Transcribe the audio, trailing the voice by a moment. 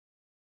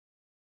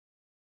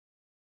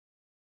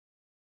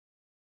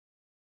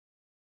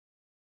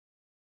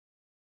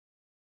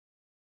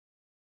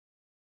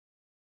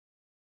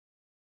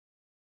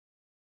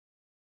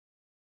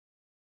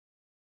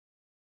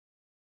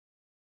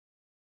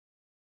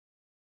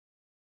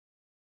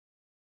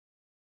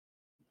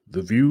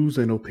The views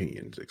and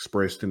opinions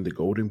expressed in the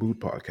Golden Boot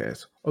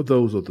podcast are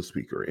those of the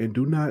speaker and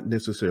do not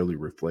necessarily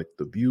reflect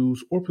the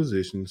views or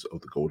positions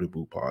of the Golden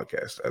Boot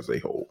podcast as a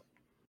whole.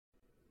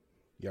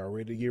 Y'all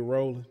ready to get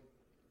rolling?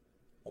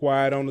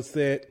 Quiet on the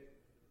set.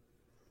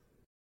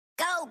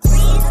 Go, Breeze.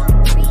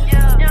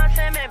 Yeah, you know what I'm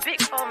saying, man?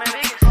 Big four, man.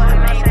 Biggest four,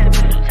 man.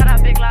 Shout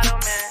out Big Lotto,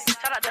 man.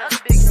 Shout out the other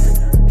big,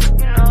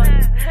 you know.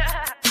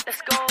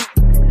 Let's go.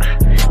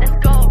 Let's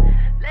go.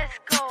 Let's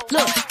go.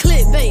 Look,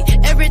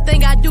 clickbait.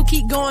 Everything I do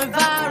keep going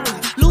viral.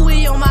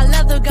 Louis on my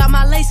leather, got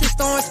my laces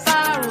throwing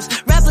spirals.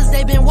 Rappers,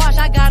 they been washed,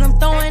 I got them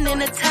throwing in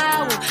the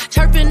towel.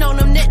 Chirping on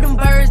them, net them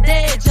birds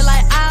dead, just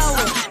like owl.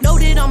 Know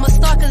that I'm a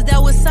star, cause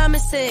that was Simon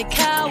said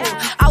coward.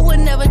 I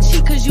would never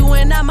cheat, cause you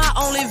and I my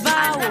only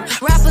vowel.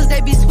 Rappers, they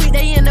be sweet,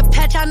 they in the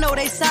patch, I know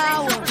they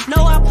sour.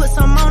 Know I put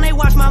some on, they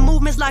watch my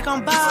movements like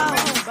I'm bow.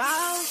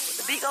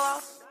 The beat go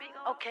off?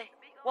 Okay.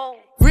 Whoa.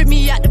 Rip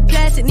me out the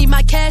plastic, need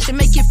my cash and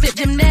make it fit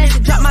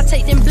gymnastic. Drop my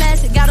tape, then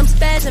blast it, got them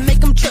spazzing, make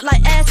them trip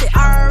like acid.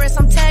 IRS,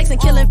 I'm taxing,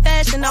 killing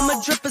fashion, I'm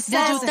a drip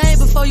assassin. Did you think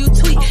before you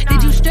tweet?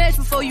 Did you stretch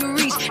before you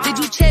reach? Did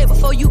you check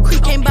before you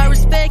creep? Can't buy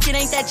respect, it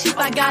ain't that cheap,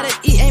 I gotta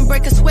eat. Ain't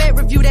break a sweat,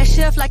 review that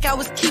chef like I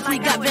was Keith. We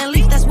got Van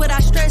Leaf, that's what I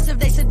stress, if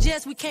they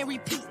suggest we can't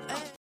repeat.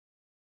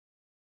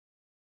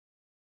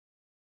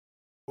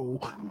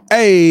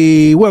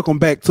 Hey, welcome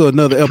back to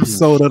another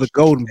episode of the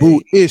Golden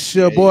Boot. It's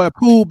your boy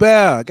Pooh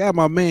Bear. Got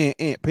my man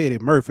Aunt Petty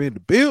Murphy in the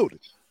building.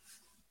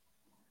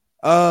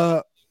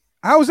 How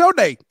was your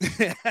day?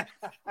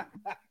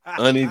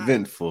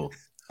 Uneventful.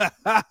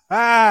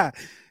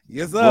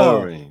 Yes, sir.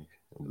 Boring.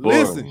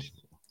 Listen,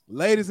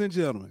 ladies and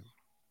gentlemen,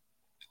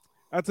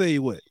 I tell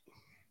you what.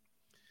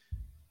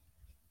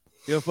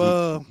 If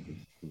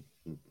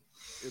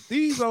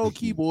these old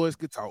keyboards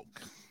could talk,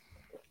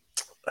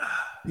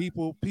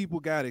 people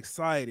got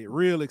excited,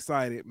 real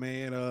excited,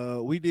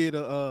 man. We did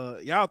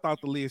y'all thought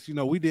the list,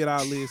 we did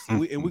our list, and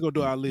we're gonna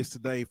do our list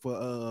today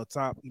for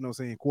top,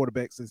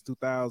 quarterback since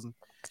 2000.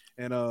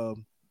 And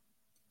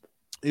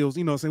it was,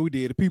 we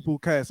did. The people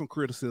had some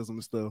criticism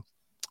and stuff.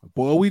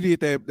 Boy, we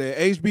did that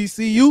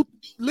HBCU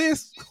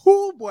list.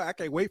 Oh boy, I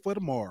can't wait for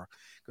tomorrow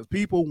because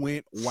people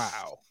went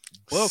wow.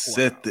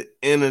 Set the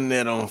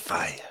internet on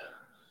fire.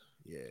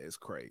 Yeah, it's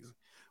crazy.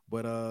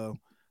 But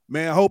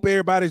man, I hope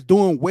everybody's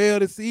doing well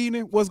this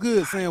evening. What's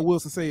good? Sam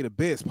Wilson say the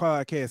best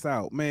podcast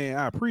out. Man,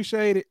 I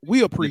appreciate it.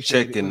 We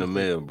appreciate it. Check in the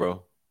mail,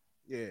 bro.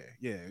 Yeah.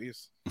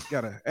 It's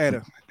gotta add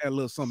a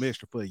little something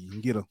extra for you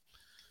and get a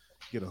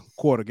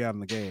quarter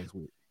gallon of gas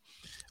with.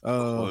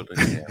 Man,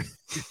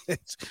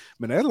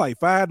 that's like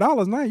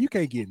 $5 now. You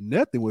can't get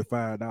nothing with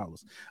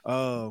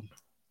 $5.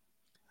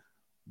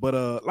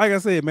 But like I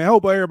said, man, I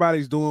hope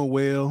everybody's doing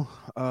well.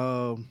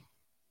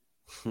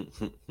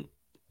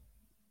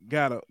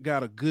 Got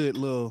a good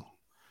little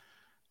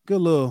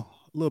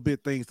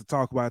bit things to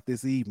talk about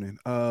this evening.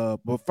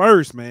 But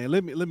first, man,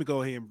 let me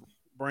go ahead and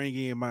bring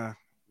in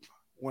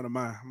one of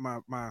my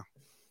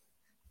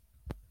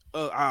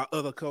our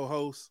other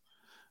co-hosts.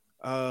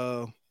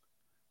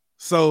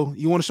 So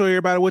you want to show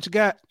everybody what you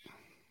got?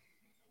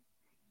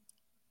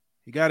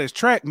 He got his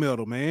track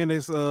medal, man.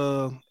 It's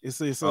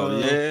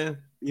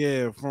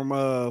yeah,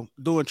 from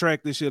doing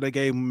track this year, they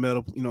gave him a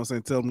medal,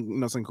 tell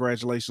him,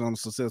 congratulations on a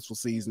successful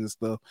season and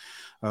stuff.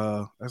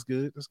 That's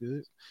good.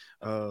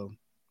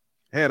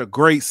 Had a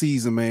great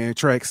season, man,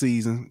 track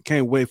season.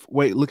 Can't wait,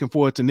 looking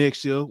forward to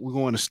next year. We're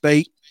going to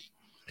state.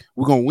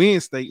 We're going to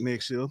win state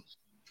next year.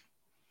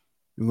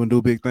 We're going to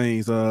do big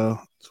things.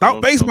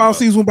 Thought baseball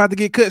season was about to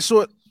get cut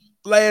short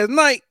last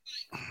night.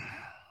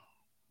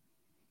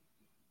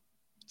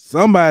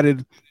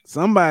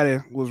 Somebody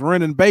was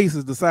running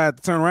bases, decided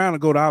to turn around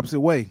and go the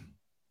opposite way.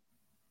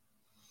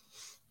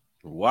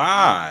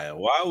 Why?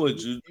 Why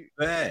would you do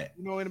that?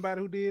 You know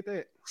anybody who did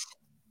that?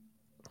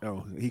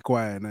 Oh, he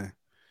quiet now.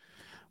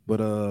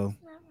 But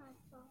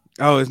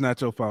it's not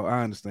your fault.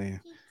 I understand.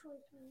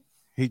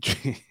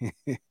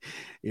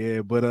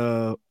 Yeah,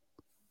 but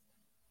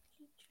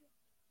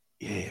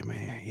yeah,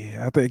 man.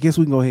 Yeah, I guess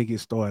we can go ahead and get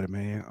started,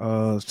 man.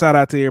 Shout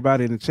out to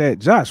everybody in the chat.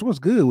 Josh, what's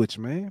good with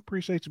you, man?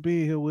 Appreciate you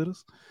being here with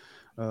us.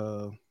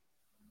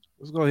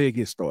 Let's go ahead and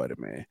get started,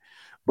 man.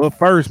 But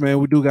first, man,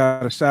 we do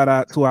got a shout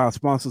out to our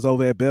sponsors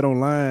over at Bet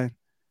Online.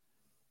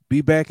 Be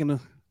back in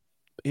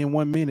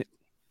 1 minute.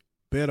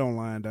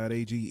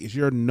 BetOnline.ag is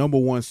your number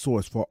one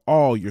source for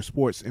all your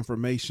sports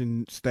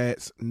information,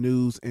 stats,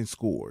 news, and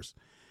scores.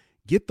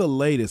 Get the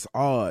latest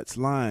odds,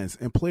 lines,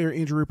 and player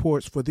injury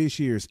reports for this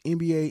year's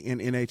NBA and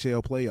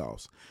NHL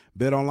playoffs.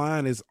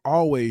 BetOnline is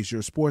always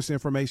your sports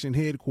information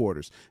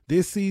headquarters.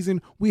 This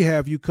season, we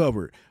have you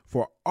covered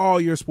for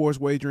all your sports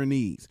wagering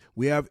needs.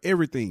 We have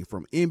everything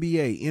from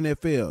NBA,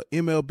 NFL,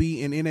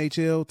 MLB, and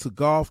NHL to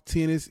golf,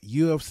 tennis,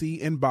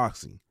 UFC, and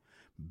boxing.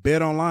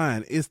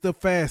 BetOnline is the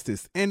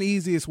fastest and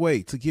easiest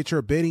way to get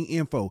your betting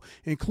info,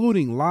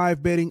 including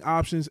live betting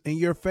options and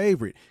your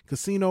favorite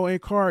casino and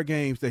card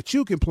games that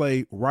you can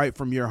play right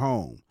from your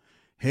home.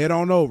 Head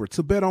on over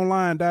to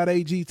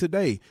betonline.ag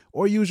today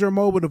or use your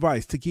mobile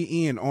device to get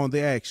in on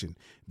the action.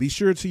 Be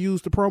sure to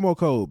use the promo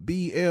code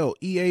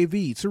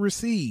BLEAV to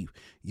receive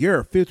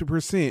your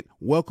 50%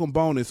 welcome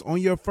bonus on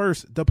your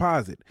first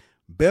deposit.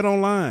 Bet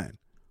online,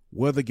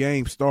 where the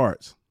game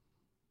starts.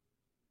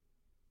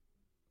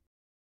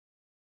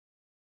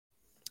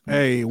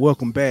 Hey,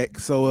 welcome back.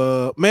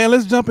 So, man,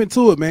 let's jump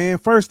into it, man.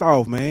 First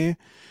off, man,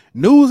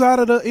 news out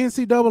of the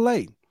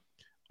NCAA.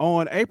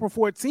 On April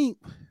 14th,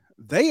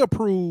 they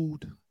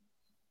approved,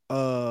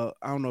 I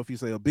don't know if you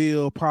say a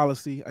bill,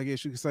 policy, I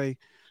guess you could say,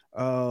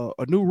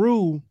 a new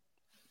rule.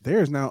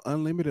 There is now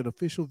unlimited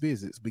official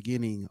visits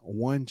beginning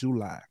 1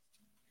 July.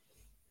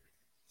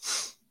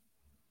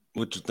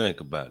 What you think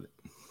about it?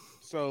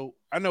 So,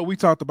 I know we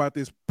talked about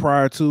this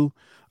prior to.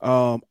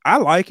 I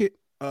like it.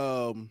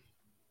 I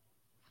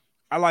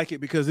like it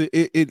because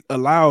it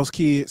allows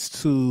kids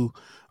to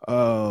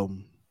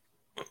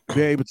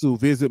be able to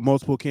visit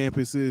multiple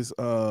campuses.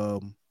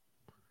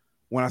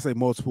 When I say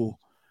multiple,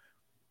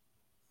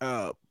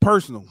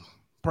 personal.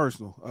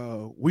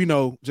 We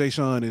know Jay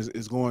Sean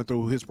is going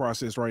through his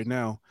process right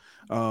now.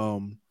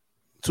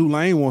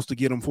 Tulane wants to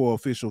get him for an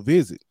official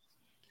visit.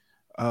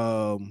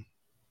 I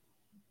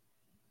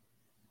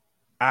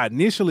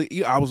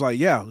was like,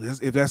 yeah,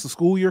 if that's a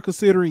school you're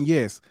considering,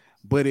 yes.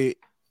 But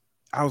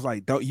I was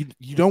like,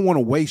 you don't want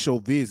to waste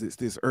your visits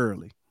this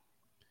early.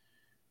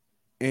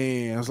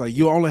 And I was like,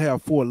 you only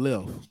have 4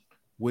 left.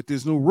 With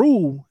this new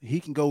rule, he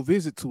can go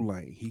visit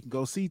Tulane. He can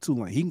go see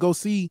Tulane. He can go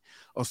see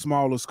a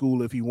smaller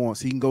school if he wants.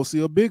 He can go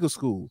see a bigger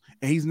school.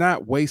 And he's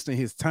not wasting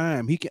his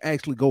time. He can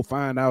actually go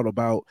find out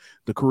about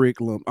the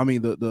curriculum. I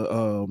mean,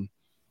 the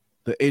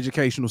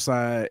educational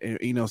side,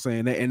 and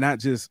saying that, and not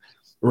just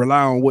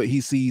rely on what he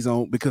sees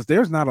on, because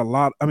there's not a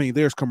lot. I mean,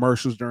 there's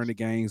commercials during the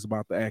games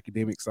about the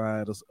academic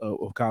side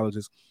of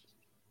colleges,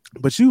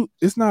 but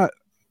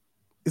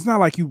it's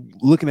not like you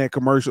looking at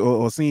commercial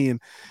or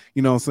seeing,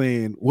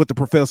 what the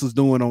professor's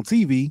doing on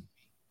TV.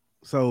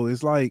 So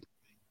it's like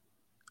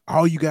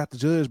all you got to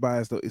judge by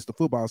is the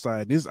football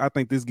side. I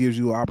think this gives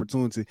you an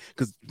opportunity,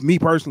 because me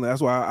personally,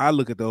 that's why I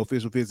look at the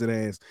official visit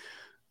as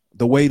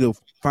the way to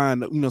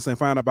find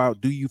about,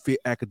 do you fit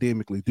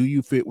academically? Do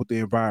you fit with the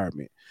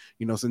environment?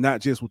 So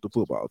not just with the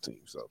football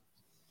team. So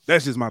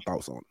that's just my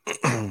thoughts on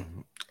it.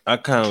 I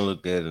kind of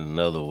look at it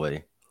another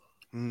way.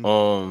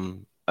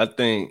 I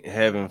think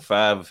having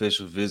 5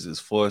 official visits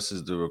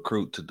forces the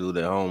recruit to do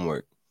their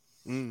homework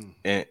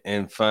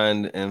and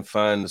find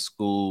the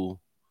school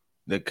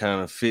that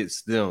kind of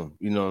fits them.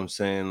 You know what I'm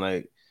saying?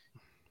 Like,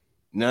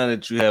 now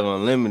that you have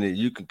unlimited,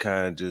 you can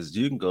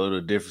you can go to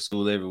a different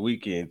school every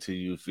weekend until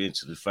you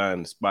eventually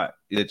find the spot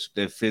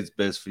that fits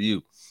best for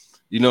you.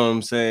 You know what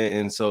I'm saying?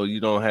 And so you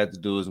don't have to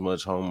do as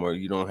much homework.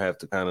 You don't have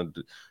to kind of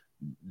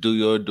do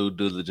your due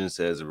diligence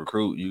as a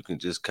recruit. You can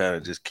just kind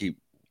of just keep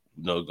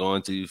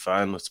going till you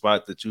find a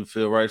spot that you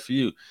feel right for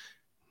you.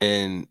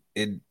 And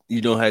you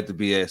don't have to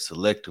be as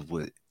selective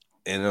with it.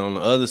 And on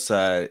the other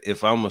side,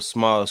 if I'm a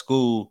small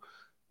school,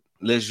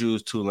 let's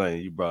use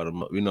Tulane. You brought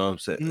them up. You know what I'm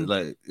saying?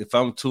 Like, if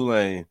I'm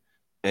Tulane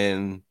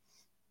and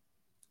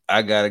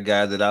I got a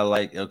guy that I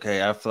like,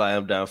 okay, I fly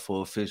him down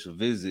for official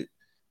visit,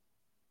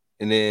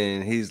 and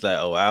then he's like,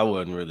 oh, I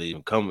wasn't really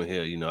even coming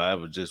here. I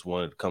was just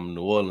wanted to come to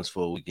New Orleans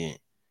for a weekend.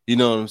 You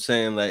know what I'm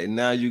saying? Like,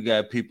 now you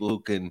got people who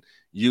can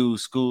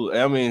use school.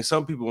 I mean,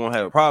 some people won't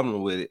have a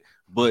problem with it,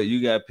 but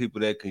you got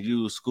people that can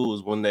use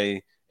schools when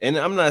they, and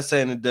I'm not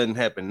saying it doesn't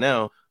happen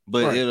now,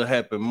 but right, it'll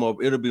happen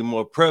more. It'll be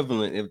more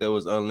prevalent if there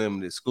was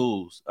unlimited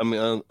schools. I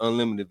mean,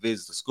 unlimited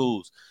visits to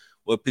schools,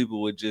 where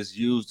people would just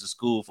use the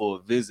school for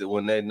a visit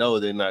when they know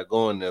they're not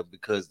going there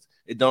because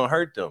it don't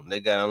hurt them. They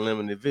got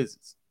unlimited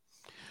visits.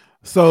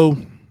 So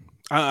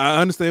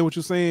I understand what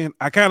you're saying.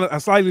 I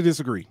slightly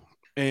disagree.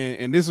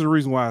 And this is the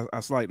reason why I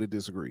slightly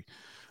disagree.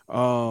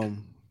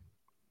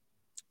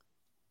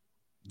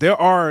 There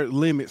are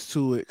limits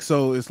to it.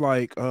 So it's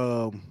like,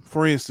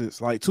 for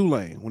instance, like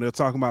Tulane, when they're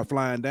talking about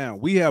flying down,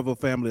 we have a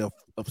family of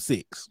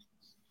 6.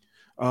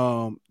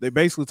 They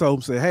basically told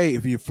them, say, hey,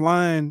 if you're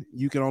flying,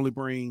 you can only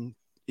bring,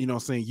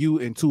 you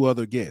and 2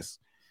 other guests.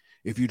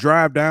 If you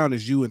drive down,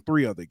 it's you and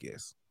 3 other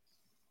guests.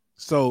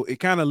 So it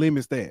kind of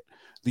limits that.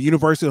 The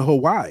University of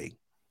Hawaii,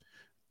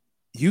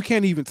 you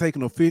can't even take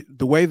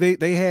the way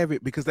they have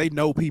it, because they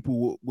know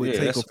people would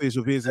take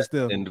official visits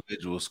still.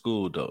 Individual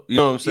school, though. You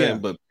know what I'm saying?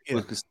 But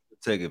people can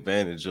take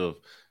advantage of,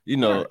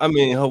 Right. I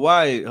mean,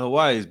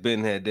 Hawaii's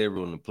been had their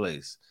rule in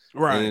place.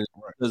 Right. And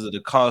because of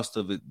the cost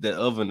of it,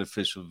 of an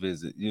official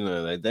visit,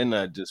 like, they're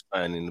not just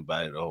finding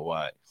anybody to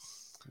Hawaii.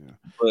 Yeah.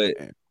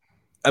 But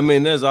I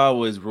mean, there's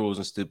always rules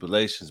and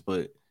stipulations,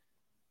 but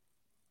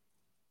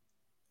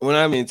when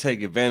I mean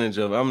take advantage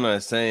of, I'm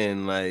not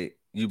saying like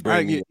you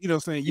bring you're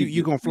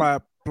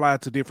gonna fly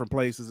to different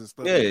places and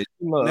stuff. Yeah,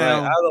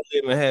 now, I don't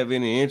even have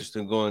any interest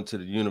in going to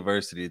the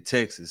University of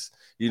Texas.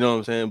 You know what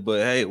I'm saying? But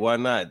hey, why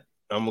not?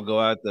 I'm gonna go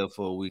out there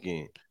for a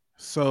weekend.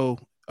 So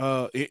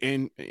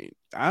and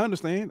I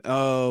understand.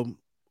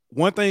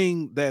 One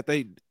thing that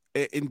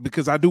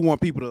because I do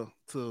want people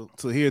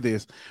to hear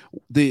this.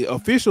 The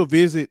official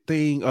visit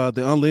thing,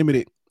 the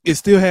unlimited, it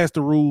still has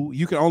the rule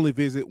you can only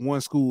visit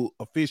one school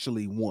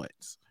officially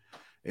once.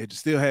 It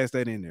still has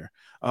that in there.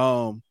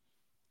 On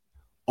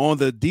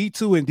the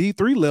D2 and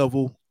D3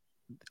 level,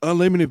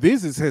 unlimited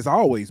visits has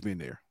always been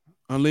there.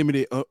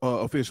 Unlimited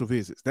official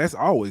visits, that's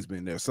always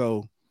been there.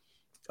 So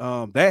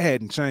that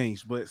hadn't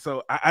changed. But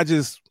so I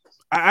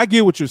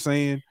get what you're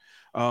saying.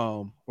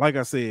 Like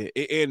I said,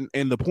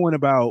 and the point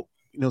about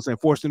saying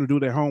forcing them to do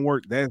their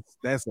homework,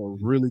 that's a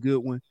really good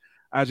one.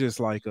 I just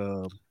like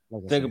I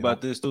Think said,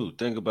 about this too.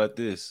 Think about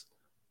this.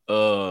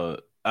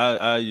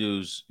 I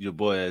use your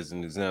boy as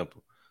an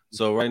example.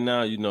 So right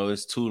now,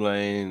 it's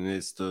Tulane,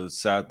 it's the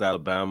South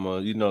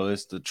Alabama,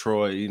 it's the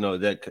Troy,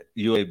 that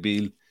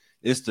UAB,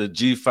 it's the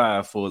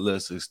G5 for a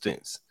lesser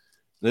extent.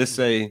 Let's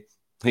say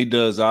he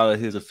does all of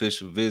his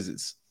official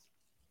visits,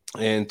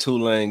 and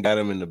Tulane got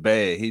him in the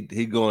bag.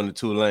 He going to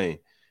Tulane.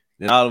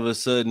 Then all of a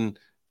sudden,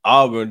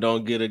 Auburn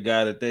don't get a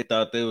guy that they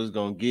thought they was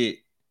gonna get,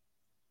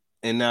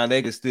 and now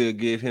they could still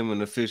give him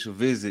an official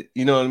visit.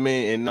 You know what I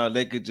mean? And now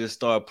they could just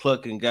start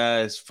plucking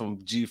guys from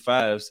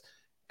G5s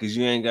because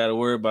you ain't got to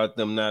worry about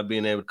them not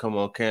being able to come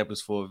on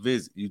campus for a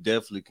visit. You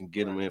definitely can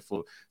get them in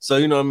for. So,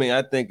 you know what I mean?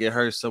 I think it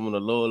hurts some of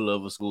the lower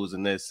level schools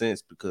in that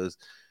sense because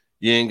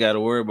you ain't got to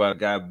worry about a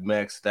guy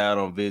maxed out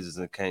on visits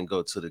and can't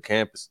go to the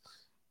campus.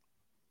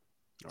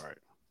 All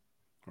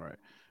right.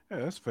 Yeah,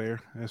 that's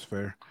fair. That's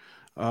fair.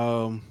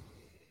 I'm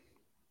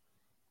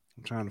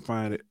trying to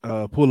find it.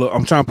 Pull up.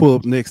 I'm trying to pull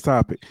up next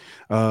topic.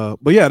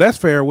 But yeah, that's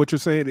fair. What you're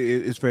saying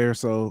is fair.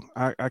 So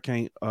I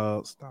can't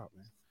stop,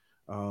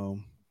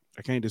 man.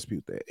 I can't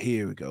dispute that.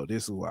 Here we go.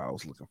 This is what I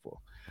was looking for.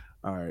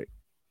 All right.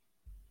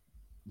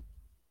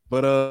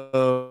 But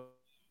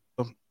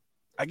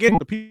I get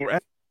the people are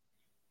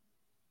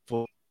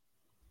for.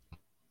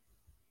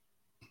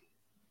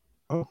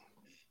 Oh,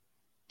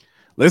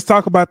 let's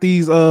talk about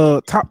these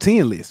top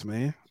 10 lists,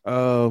 man.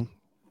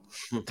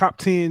 Top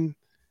 10.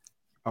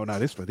 Oh no,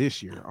 this for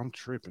this year. I'm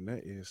tripping.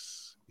 That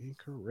is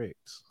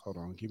incorrect. Hold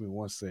on, give me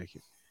 1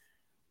 second.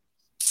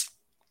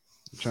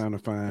 I'm trying to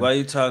find. Why are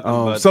you talking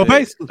about so that?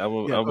 basically,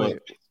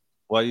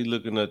 While you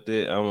looking at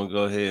that, I'm gonna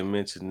go ahead and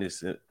mention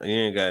this. You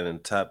ain't got any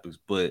topics,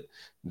 but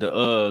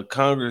the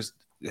Congress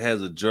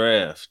has a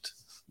draft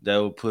that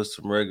will put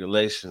some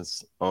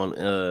regulations on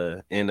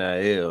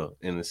NIL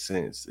in a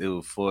sense. It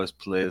will force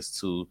players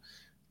to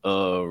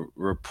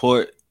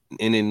report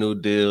any new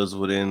deals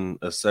within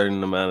a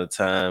certain amount of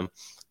time,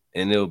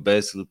 and it'll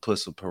basically put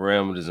some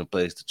parameters in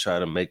place to try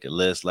to make it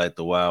less like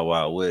the Wild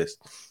Wild West.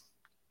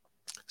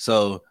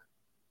 So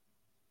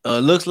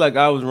looks like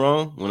I was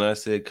wrong when I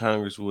said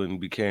Congress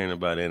wouldn't be caring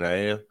about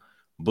NIL,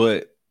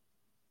 but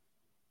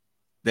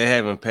they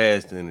haven't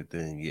passed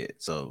anything yet,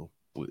 so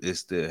it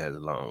still has a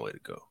long way to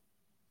go.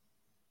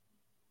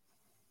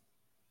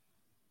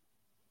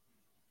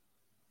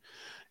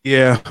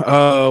 Yeah,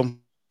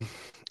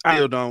 I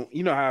still don't.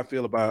 You know how I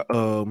feel about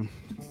the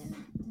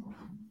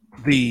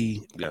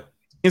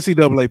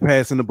NCAA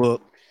passing the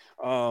book.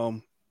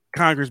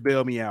 Congress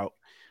bailed me out.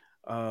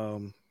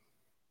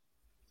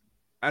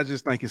 I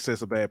just think it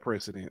sets a bad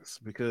precedence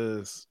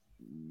because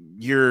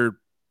you're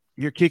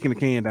kicking the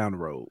can down the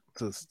road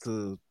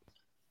to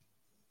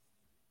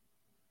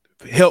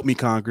help me,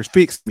 Congress,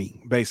 fix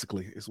me.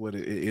 Basically, is what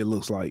it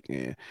looks like,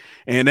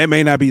 and that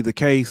may not be the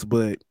case,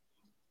 but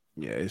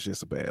yeah, it's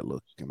just a bad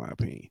look in my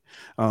opinion.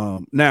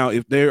 Now,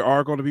 if there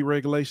are going to be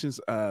regulations,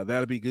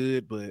 that'll be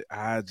good, but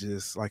I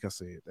just, like I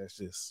said,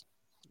 it's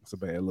a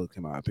bad look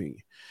in my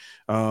opinion.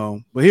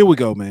 But here we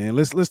go, man.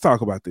 Let's talk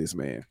about this,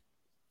 man.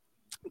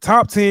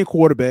 Top 10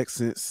 quarterbacks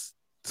since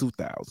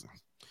 2000.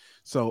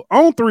 So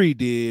On3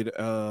 did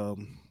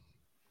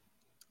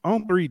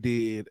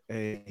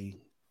a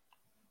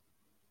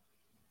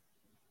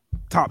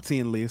top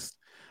 10 list.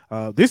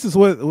 This is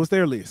what was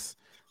their list.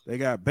 They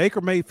got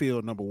Baker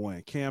Mayfield number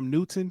 1, Cam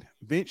Newton,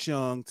 Vince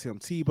Young, Tim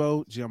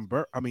Tebow,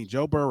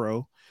 Joe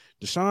Burrow,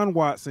 Deshaun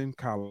Watson,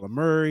 Kyler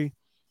Murray,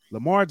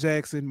 Lamar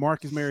Jackson,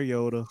 Marcus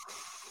Mariota,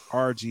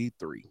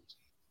 RG3.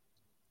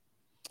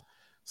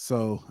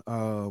 So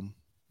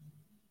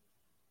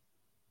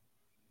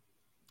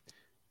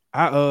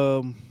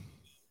I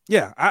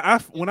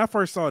when I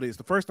first saw this,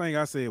 the first thing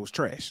I said was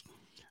trash.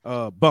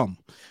 Bum.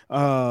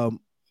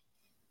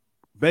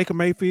 Baker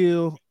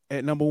Mayfield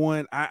at number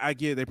 1. I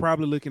get they're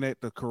probably looking at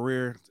the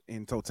career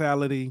in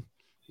totality.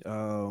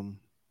 I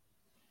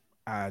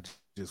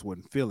just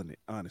wasn't feeling it,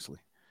 honestly.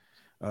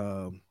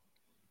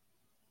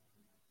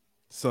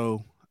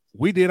 So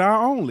we did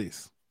our own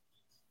list.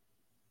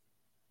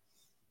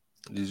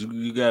 Did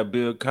you got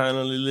Bill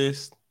Connolly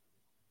list?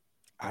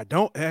 I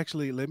don't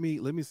actually. Let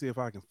me see if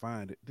I can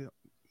find it.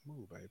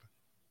 Move, baby.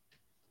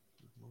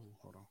 Move.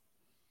 Hold on.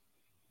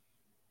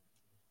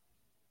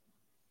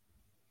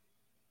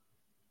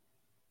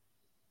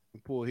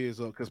 Pull his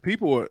up because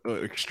people are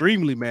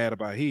extremely mad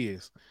about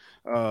his.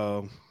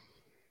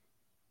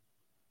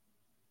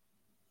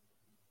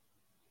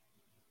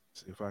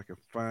 See if I can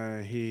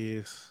find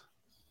his.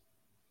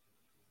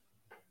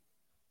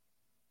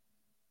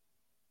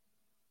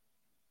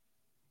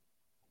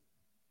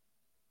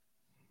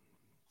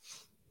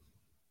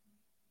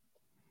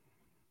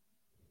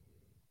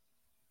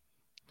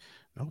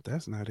 No,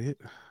 that's not it.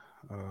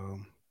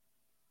 Um,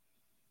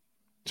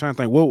 Trying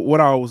to think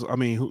what I was. I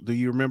mean, do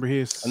you remember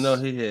I know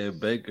his? he had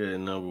Baker at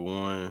number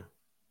one.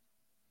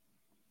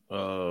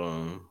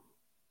 Um,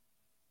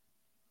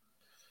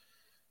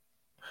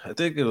 I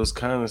think it was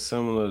kind of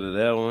similar to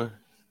that one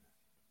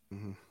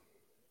Mhm.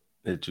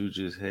 that you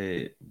just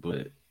had,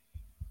 but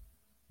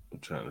I'm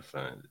trying to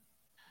find it.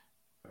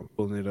 I'm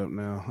pulling it up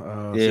now.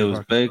 Yeah, See it if was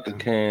I can Baker, find.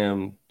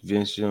 Cam,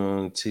 Vince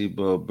Young,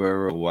 Tebow,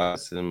 Burrow,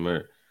 Watson,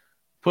 Murray.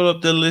 Pull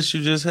up the list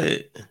you just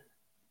had.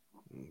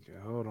 Okay,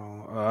 hold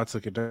on. I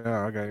took it down.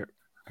 I got it.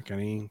 I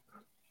can't even.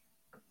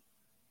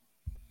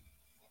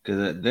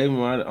 Cause they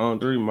might on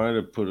three might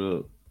have put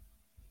up.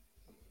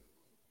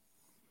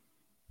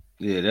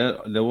 Yeah,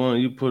 that the one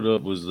you put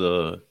up was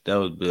that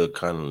was Bill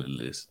Connolly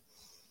list.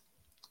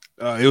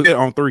 It was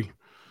on 3.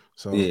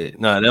 So, Yeah,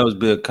 nah, that was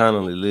Bill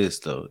Connolly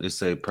list though. It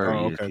say per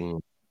oh, year okay,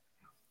 king.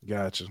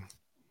 gotcha.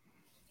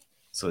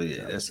 So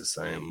yeah, That that's was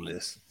the same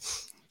list.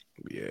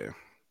 yeah,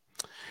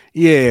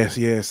 yes,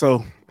 yeah.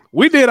 So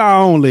we did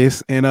our own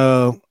list, and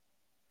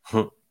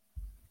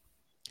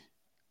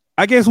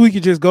I guess we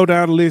could just go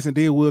down the list, and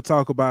then we'll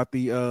talk about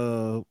the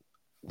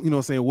you know, what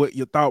I'm saying what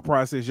your thought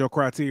process, your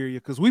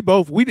criteria, because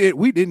we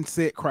didn't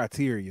set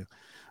criteria.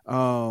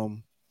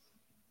 Um,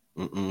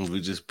 We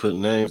just put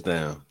names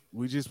down.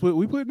 we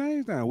put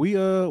names down. We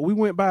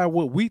went by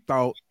what we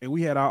thought, and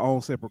we had our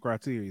own separate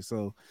criteria.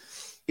 So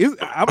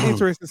I'm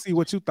interested to see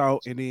what you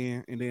thought, and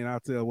then I'll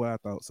tell what I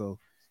thought. So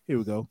here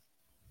we go.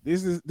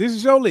 This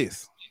is your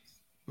list.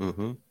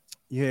 Mm-hmm.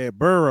 You had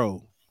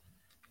Burrow,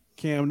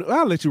 Cam.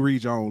 I'll let you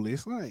read your own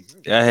list.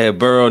 I had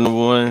Burrow number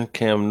one,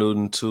 Cam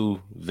Newton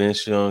two,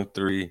 Vince Young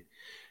three,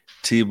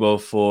 Tebow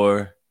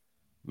four,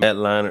 Matt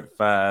Leinart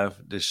five,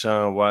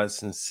 Deshaun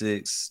Watson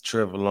six,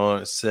 Trevor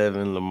Lawrence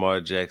seven, Lamar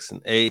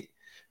Jackson eight,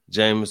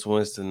 Jameis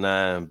Winston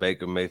nine,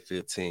 Baker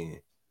Mayfield 10.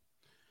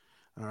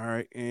 All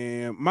right,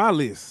 and my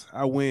list,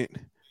 I went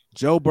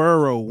Joe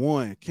Burrow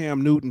 1,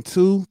 Cam Newton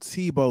 2,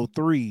 Tebow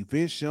 3,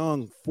 Vince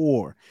Young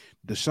 4,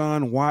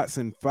 Deshaun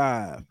Watson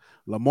 5,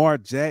 Lamar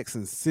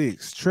Jackson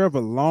 6,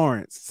 Trevor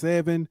Lawrence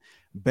 7,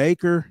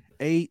 Baker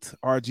 8,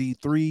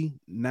 RG3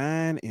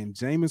 9, and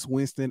Jameis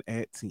Winston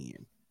at 10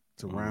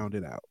 to round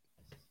it out.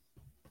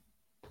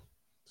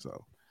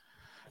 So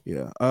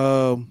yeah,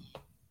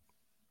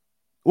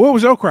 what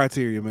was your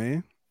criteria,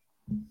 man?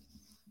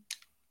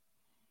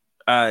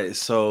 All right,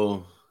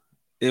 so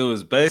it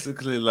was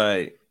basically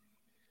like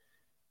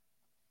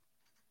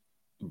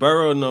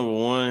Burrow number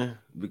one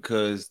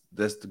because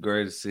that's the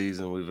greatest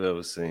season we've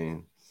ever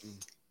seen.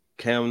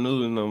 Cam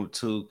Newton number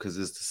two because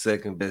it's the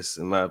second best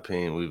in my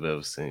opinion we've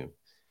ever seen.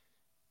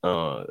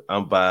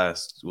 I'm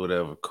biased,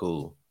 whatever,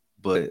 cool,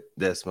 but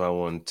that's my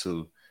one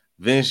too.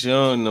 Vince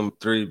Young number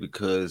three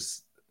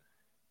because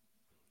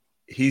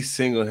he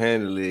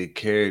single-handedly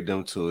carried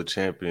them to a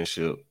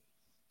championship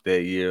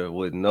that year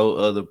with no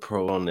other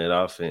pro on that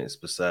offense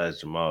besides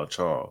Jamal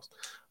Charles.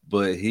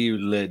 But he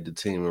led the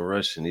team in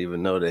rushing,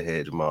 even though they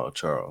had Jamal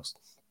Charles.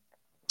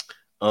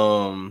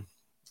 And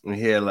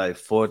he had like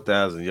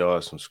 4,000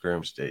 yards from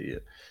scrimmage that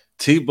year.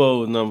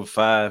 Tebow was number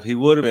five. He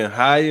would have been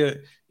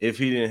higher if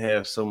he didn't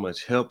have so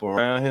much help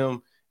around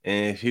him,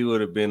 and if he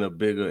would have been a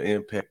bigger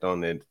impact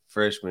on that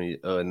freshman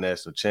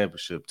national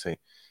championship team.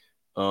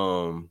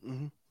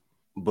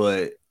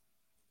 But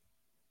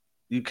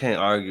you can't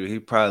argue. He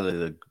probably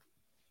the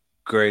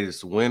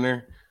greatest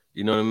winner.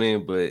 You know what I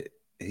mean? But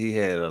he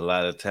had a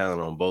lot of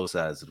talent on both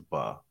sides of the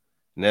ball.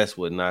 And that's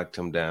what knocked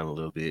him down a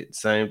little bit.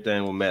 Same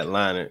thing with Matt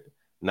Leinart.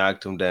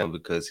 Knocked him down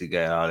because he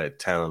got all that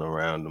talent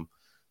around him.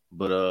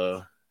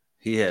 But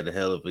he had a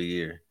hell of a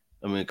year.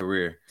 I mean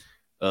career.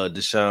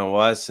 Deshaun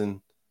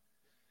Watson,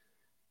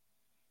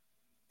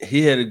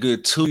 he had a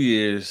good 2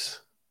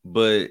 years,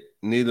 but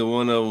neither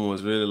one of them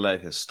was really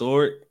like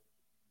historic.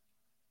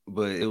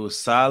 But it was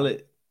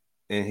solid.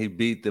 And he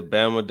beat the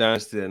Bama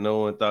dynasty that no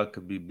one thought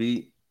could be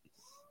beat.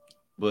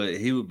 But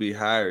he would be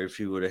higher if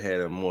he would have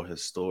had a more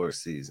historic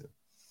season.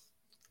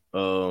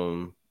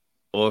 Or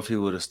if he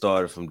would have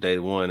started from day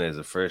one as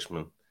a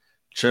freshman.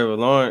 Trevor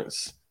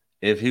Lawrence,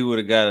 if he would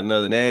have got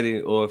another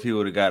natty or if he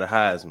would have got a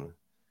Heisman.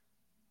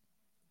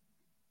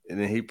 And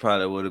then he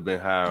probably would have been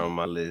higher on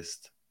my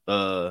list.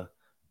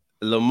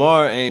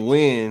 Lamar ain't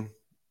win,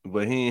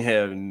 but he ain't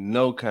have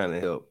no kind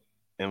of help.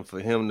 And for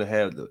him to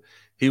have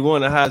he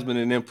won a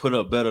Heisman and then put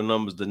up better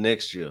numbers the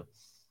next year.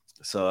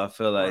 So I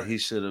feel like he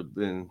should have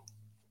been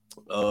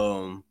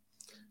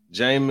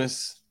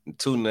Jameis,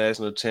 2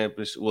 national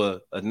championships, well,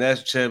 a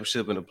national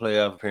championship and a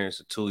playoff appearance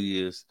for 2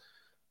 years.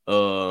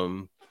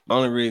 The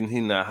only reason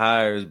he not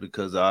higher is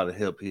because of all the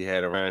help he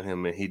had around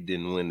him, and he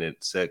didn't win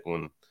that second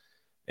one.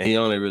 And he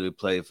only really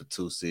played for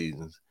 2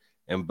 seasons.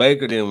 And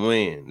Baker didn't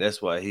win.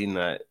 That's why he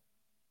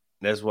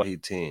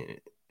 10.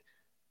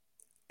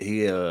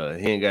 He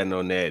ain't got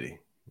no natty.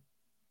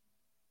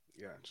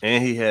 Gotcha.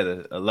 And he had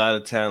a lot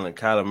of talent.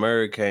 Kyler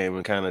Murray came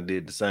and kind of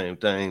did the same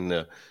thing.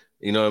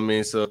 You know what I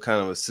mean? So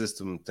kind of a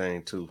system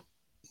thing too.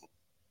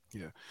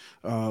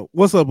 Yeah.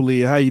 What's up,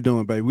 Leah? How you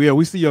doing, baby? Yeah,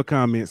 we see your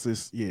comments.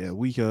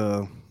 We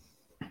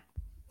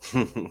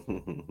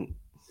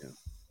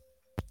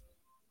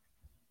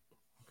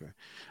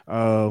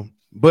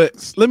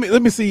But let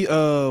me see.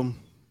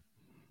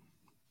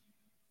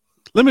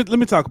 Let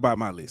me talk about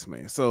my list,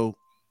 man. So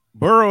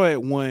Burrow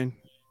at 1,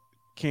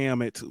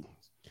 Cam at 2,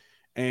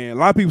 and a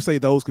lot of people say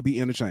those could be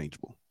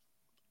interchangeable,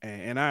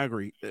 and I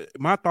agree.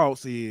 My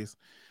thoughts is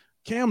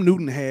Cam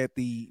Newton had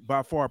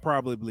by far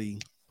probably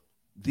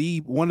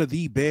one of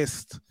the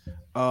best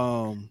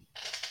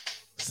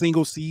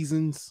single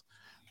seasons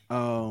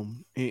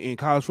in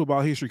college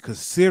football history,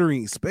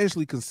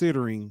 especially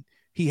considering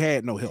he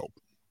had no help.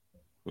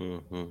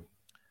 Mm-hmm.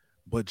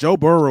 But Joe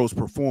Burrow's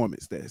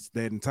performance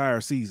that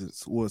entire season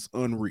was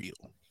unreal.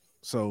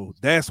 So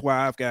that's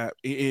why I've got,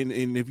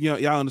 and if y'all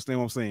understand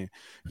what I'm saying,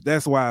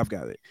 that's why I've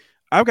got it.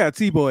 I've got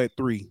Tebow at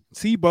 3.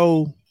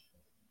 Tebow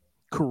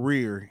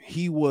career,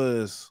 he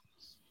was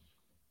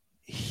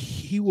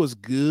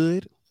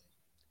good.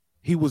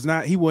 He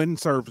wasn't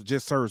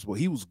serviceable.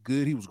 He was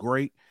good. He was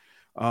great.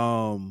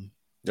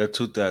 That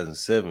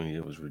 2007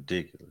 year was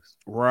ridiculous.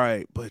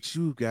 Right. But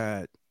you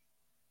got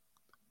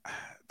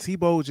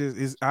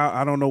Tebow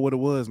I don't know what it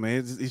was, man.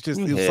 It's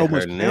just it was so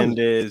much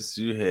Hernandez,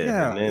 you had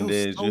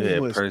Hernandez, so you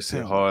had Percy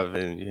talent.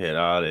 Harvin, you had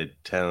all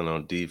that talent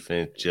on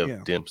defense.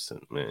 Jeff Dempson,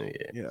 man.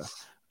 Yeah.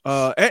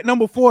 At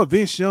number 4,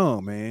 Vince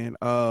Young, man.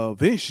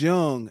 Vince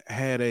Young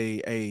had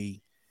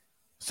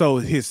so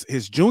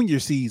his junior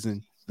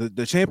season,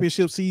 the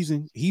championship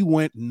season, he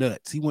went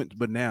nuts. He went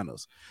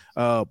bananas.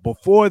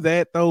 Before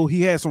that, though,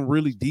 he had some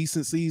really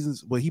decent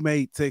seasons, but he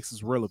made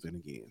Texas relevant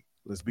again.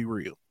 Let's be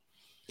real.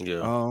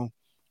 Yeah.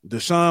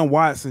 Deshaun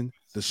Watson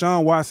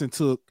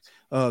took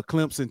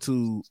Clemson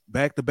to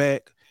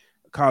back-to-back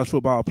college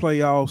football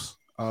playoffs.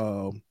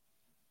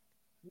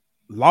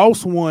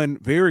 Lost one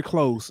very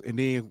close, and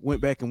then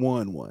went back and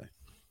won one.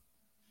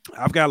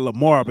 I've got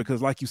Lamar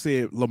because, like you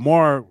said,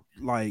 Lamar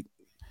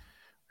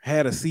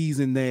had a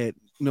season that,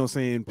 you know what I'm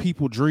saying,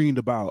 people dreamed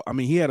about. I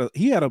mean,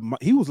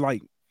 he was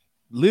like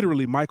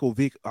literally Michael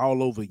Vick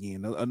all over again. You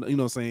know what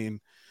I'm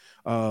saying?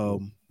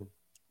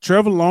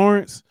 Trevor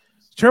Lawrence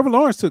took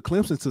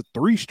Clemson to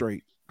 3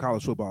 straight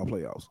college football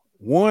playoffs.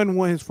 One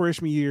won his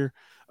freshman year.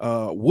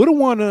 Would have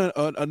won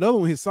another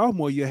one his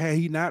sophomore year had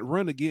he not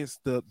run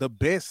against the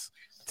best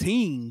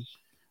team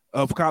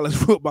of college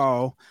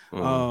football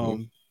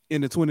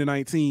in the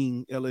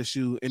 2019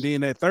 LSU. And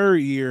then that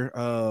third year,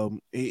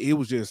 it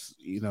was just,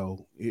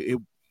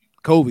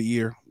 COVID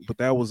year, but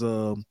that was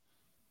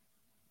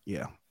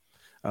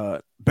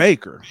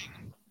Baker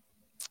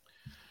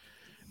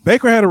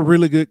had a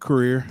really good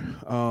career.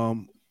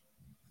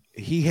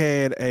 He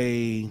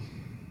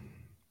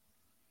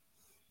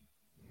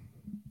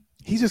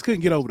just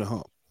couldn't get over the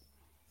hump.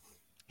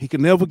 He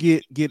could never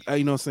get you know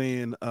what I'm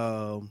saying,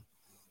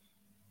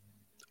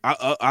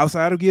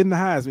 outside of getting the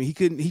Heisman,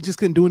 he just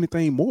couldn't do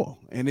anything more.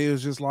 And it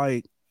was just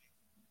like,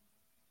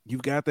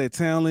 you've got that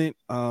talent.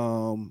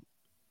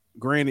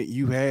 Granted,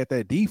 you had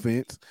that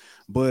defense,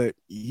 but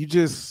you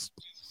just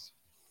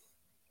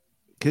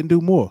couldn't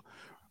do more.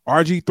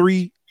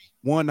 RG3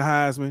 won the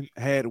Heisman,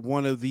 had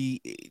one of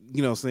the,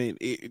 let's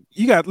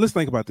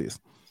think about this.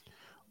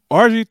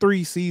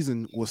 RG3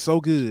 season was so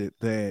good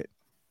that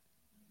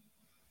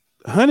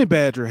Honey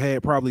Badger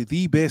had probably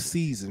the best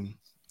season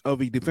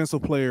of a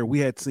defensive player we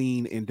had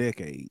seen in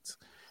decades,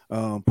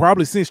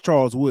 probably since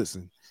Charles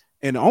Woodson.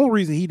 And the only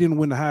reason he didn't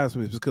win the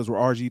Heisman is because we're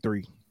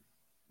RG3.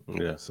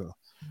 Yeah. So,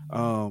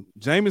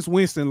 Jameis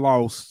Winston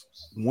lost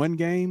one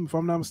game, if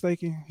I'm not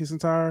mistaken, his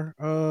entire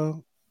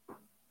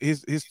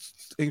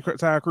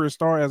career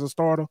start as a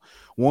starter,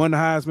 won the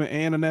Heisman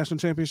and a national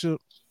championship.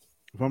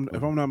 If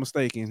I'm not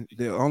mistaken,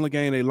 the only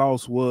game they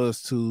lost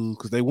was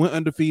because they went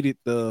undefeated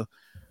the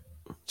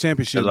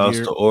championship. They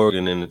lost to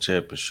Oregon in the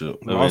championship.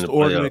 Lost to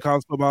Oregon in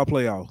college football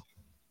playoff,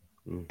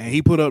 and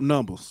he put up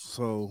numbers.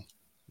 So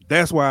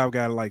that's why I've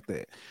got it like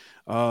that.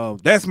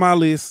 That's my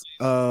list.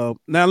 Now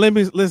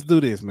let's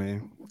do this,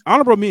 man.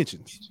 Honorable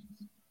mentions.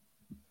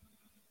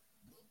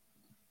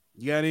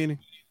 You got any?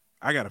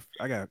 I got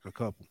a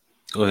couple.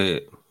 Go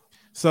ahead.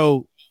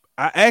 So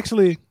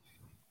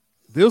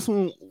this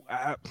one,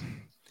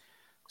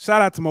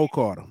 shout out to Mo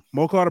Carter.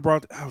 Mo Carter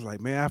I was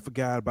like, man, I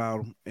forgot about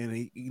him. And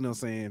he,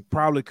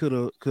 probably could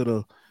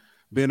have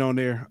been on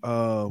there.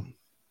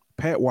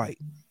 Pat White.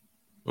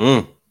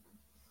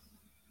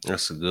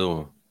 That's a good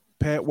one.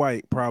 Pat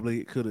White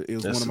probably could have. It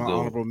was one of my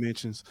honorable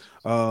mentions.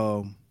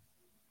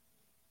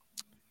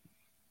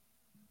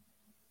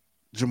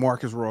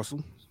 Jamarcus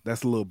Russell.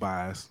 That's a little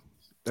biased.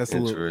 That's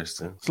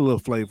interesting. It's a little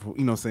flavorful.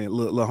 You know what I'm saying?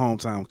 Little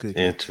hometown cookie.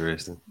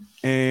 Interesting.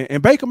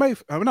 And Baker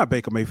Mayfield. Not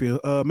Baker Mayfield.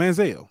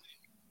 Manziel.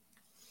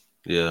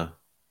 Yeah.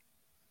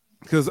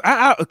 Because a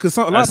lot of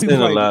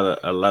people a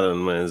lot of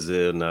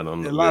Manziel not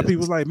on the list. A lot of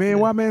people's like, man,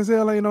 why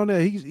Manziel ain't on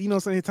there?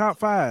 He's saying top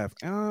 5.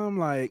 And I'm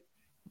like,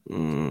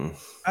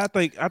 I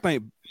think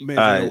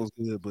Manziel was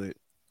good, but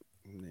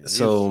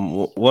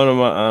so one of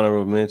my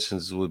honorable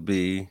mentions would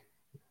be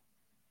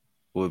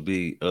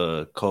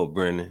Colt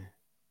Brennan.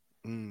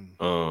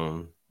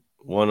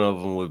 One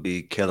of them would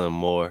be Kellen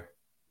Moore,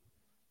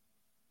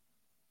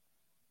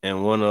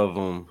 and one of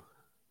them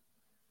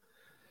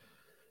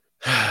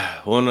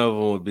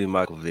would be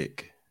Michael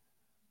Vick.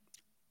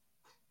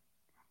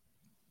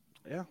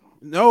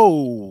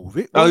 No,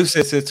 Vic, Oh, you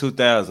said since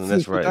 2000.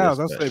 That's right. 2000. I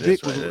That's said right.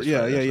 Vic That's was. right.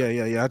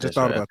 Yeah. I just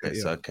thought about Okay, that.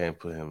 Yeah, so I can't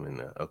put him in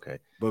there. Okay.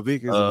 but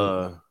Vic is.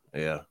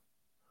 Yeah.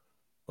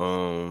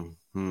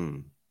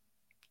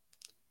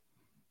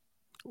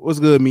 What's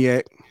good,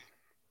 Miak?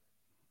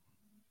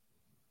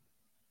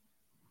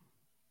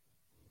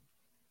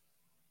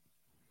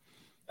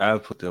 I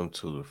put them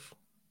to.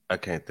 I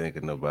can't think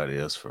of nobody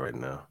else for right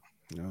now.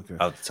 Okay.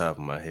 Off the top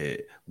of my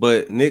head,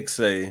 but Nick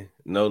say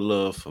no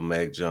love for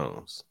Mac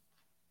Jones.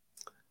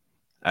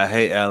 I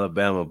hate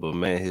Alabama, but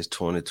man, his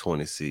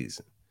 2020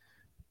 season.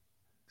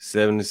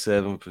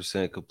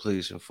 77%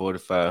 completion,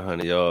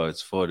 4,500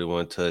 yards,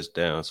 41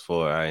 touchdowns,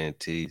 4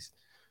 INTs.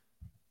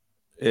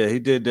 Yeah, he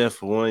did that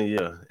for 1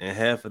 year, and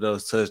half of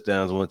those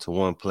touchdowns went to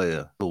one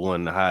player who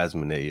won the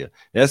Heisman that year.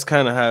 That's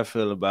kind of how I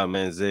feel about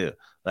Manziel.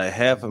 Like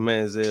half of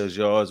Manziel's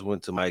yards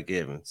went to Mike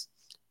Evans.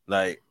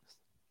 Like,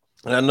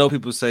 and I know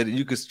people say that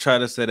you could try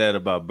to say that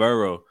about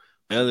Burrow.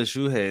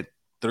 LSU had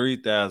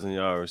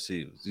 3,000-yard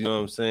receivers. You know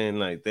what I'm saying?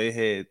 Like they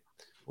had.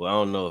 Well, I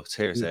don't know if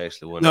Terrace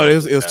actually went. No, it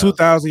was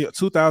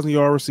 2,000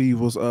 yard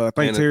receivers. I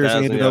think Terrace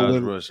ended up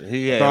with rushing.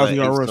 He had 1,000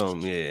 like yard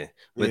rushing. Yeah,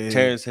 but Yeah.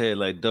 Terrace had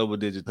like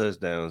double-digit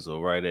touchdowns,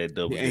 or right at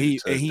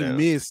double-digit touchdowns. And he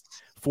missed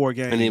 4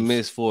 games. And he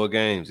missed 4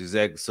 games,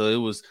 exactly. So it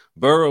was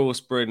Burrow was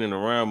spreading it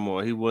around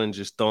more. He wasn't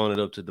just throwing it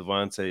up to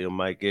Devontae or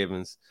Mike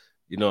Evans.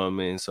 You know what I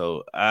mean?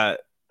 So I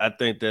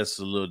think that's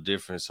a little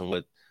different from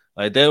what,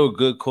 like, they were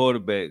good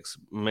quarterbacks.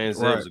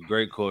 Manziel was a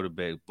great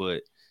quarterback,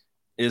 but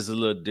it's a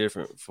little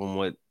different from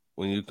what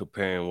when you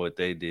comparing what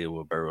they did,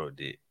 what Burrow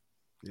did.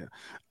 Yeah.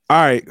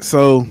 All right,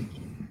 so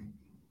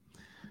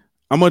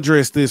I'm gonna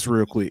address this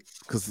real quick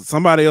because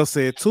somebody else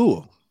said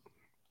Tua,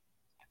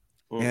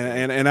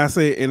 and I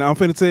say, and I'm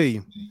finna tell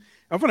you,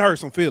 I'm finna hurt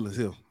some feelings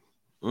here.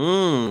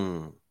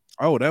 Oh,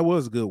 that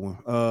was a good one.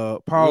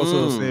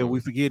 Paul said we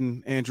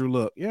forgetting Andrew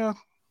Luck. Yeah,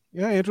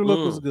 Andrew Luck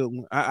was a good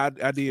one. I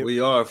did. We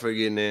are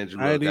forgetting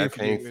Andrew Luck.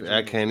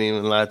 I can't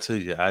even lie to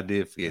you. I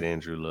did forget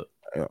Andrew Luck.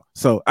 Yeah.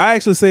 So I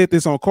actually said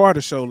this on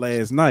Carter's show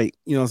last night.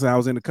 You know what I'm saying? I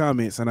was in the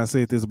comments and I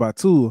said this about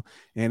Tua,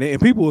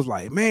 and people was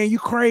like, "Man, you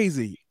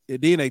crazy."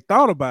 And then they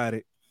thought about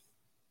it,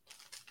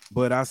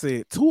 but I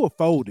said Tua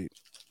folded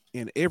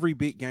in every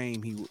big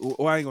game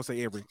I ain't gonna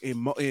say every,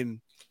 in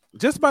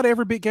just about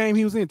every big game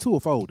he was in. Tua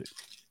folded,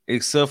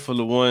 except for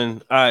the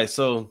one. All right,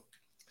 so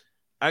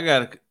I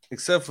got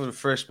except for the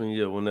freshman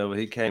year, whenever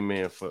he came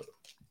off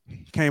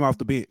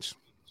the bench.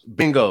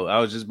 Bingo! I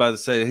was just about to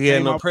say he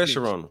had no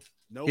pressure on him.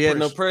 He had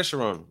no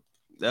pressure on him.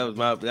 I was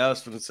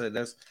going to say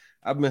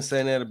I've been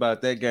saying that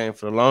about that game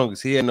for the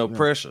longest. He had no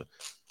pressure.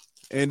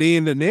 And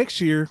then the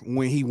next year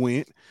when he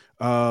went,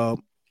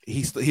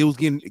 he was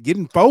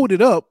getting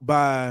folded up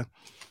by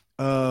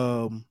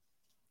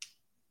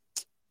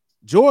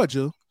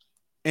Georgia,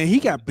 and he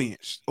got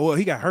benched or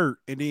he got hurt,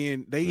 and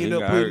then they end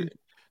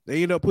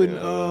up putting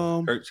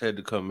Hurts had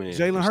to come in.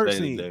 Jalen Hurts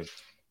in.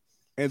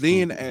 And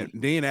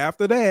then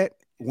after that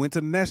went to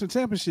the national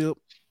championship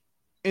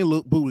and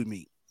looked booty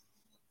meat.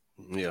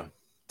 Yeah,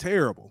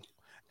 terrible.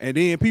 And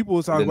then people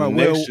was talking about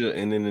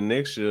and then the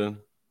next year,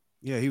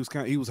 yeah, he was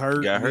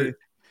hurt. Got hurt.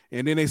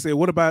 And then they said,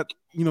 what about,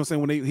 you know, saying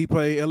when he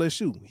played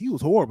LSU, he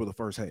was horrible the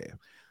first half.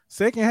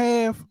 Second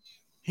half,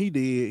 he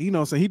did, you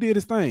know, so he did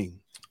his thing.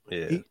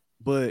 Yeah.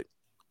 But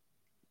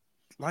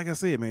like I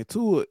said, man,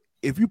 Tua,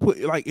 if you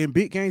put like in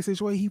big game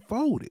situation, he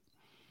folded.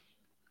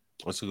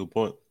 That's a good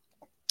point.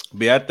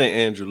 But I think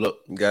Andrew Luck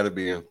got to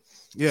be in.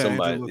 Yeah,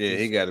 somebody. Yeah,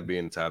 he got to be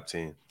in the top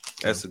 10.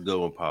 That's a good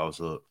one.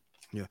 Pause up.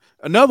 Yeah.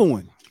 Another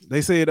one.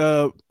 They said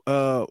our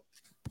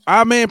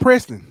man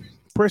Preston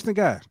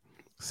guy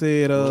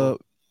said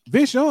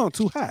Vince Young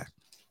too high.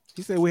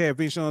 He said we had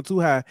Vince Young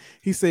too high.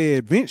 He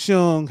said Vince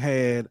Young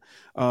had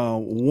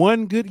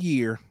one good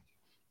year.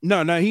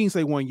 No, he didn't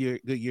say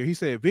good year. He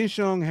said Vince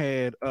Young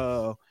had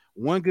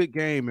one good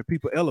game and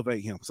people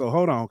elevate him. So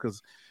hold on,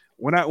 because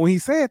when he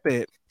said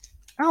that,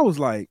 I was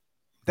like,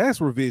 that's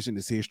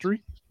revisionist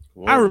history.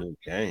 I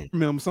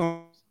remember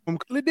something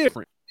completely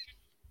different.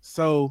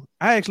 So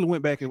I actually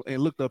went back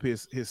and looked up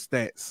his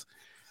stats.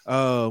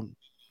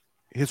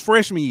 His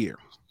freshman year,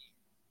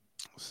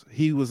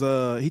 he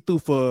threw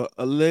for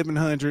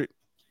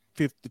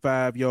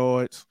 1,155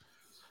 yards,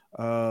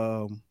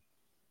 and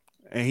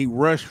he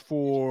rushed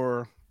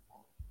for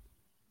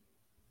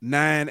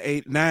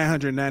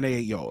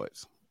 998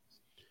 yards.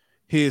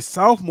 His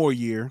sophomore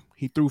year,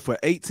 he threw for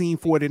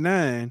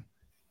 1,849,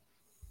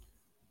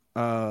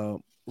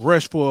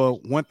 rushed for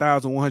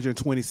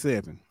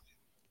 1,127.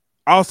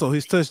 Also,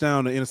 his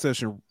touchdown to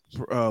interception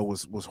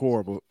was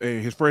horrible.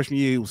 And his freshman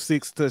year, it was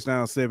 6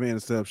 touchdowns, 7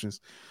 interceptions.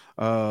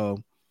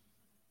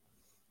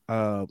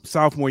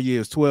 Sophomore year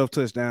was 12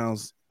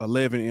 touchdowns,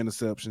 11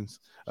 interceptions.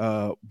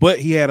 But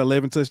he had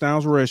 11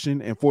 touchdowns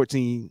rushing and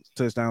 14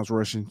 touchdowns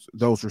rushing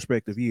those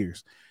respective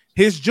years.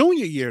 His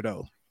junior year,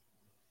 though,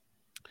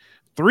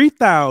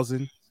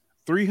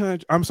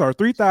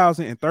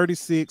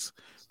 3,036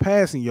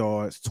 passing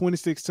yards,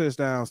 26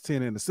 touchdowns,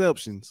 10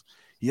 interceptions.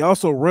 He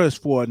also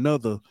rushed for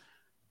another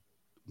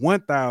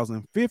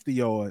 1,050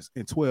 yards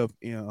and 12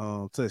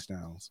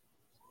 touchdowns.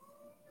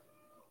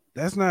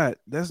 That's not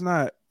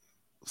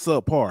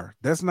subpar.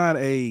 That's not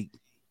a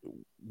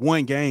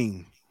one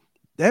game.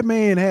 That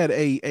man had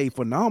a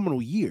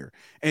phenomenal year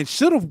and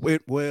should have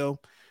went well.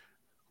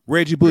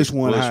 Reggie Bush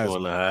won won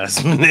the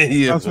Heisman.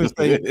 Heisman. I was gonna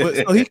say, but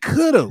so he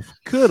could have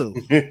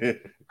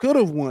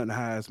won the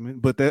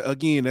Heisman. But that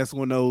again, that's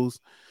one of those,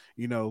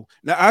 Now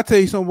I'll tell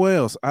you somewhere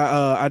else.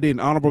 I did an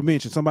honorable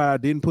mention. Somebody I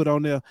didn't put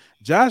on there.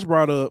 Josh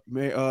brought up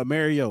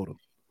Mariota.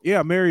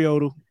 Yeah,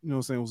 Mariota. You know what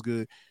I'm saying, was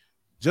good.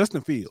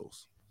 Justin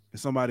Fields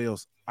and somebody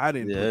else I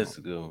didn't. Yeah, that's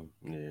a good one.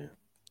 Yeah.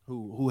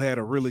 Who had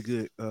a really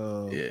good.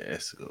 Yeah,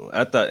 that's a good one.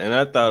 I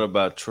thought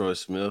about Troy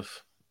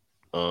Smith.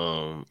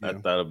 I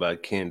thought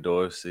about Ken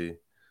Dorsey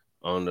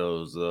on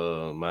those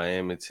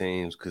Miami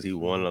teams because he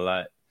won a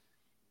lot.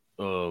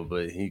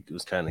 But he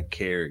was kind of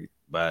carried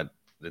by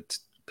the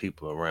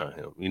people around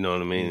him. You know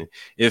what I mean?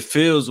 If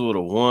Fields would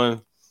have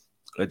won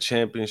a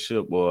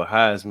championship or a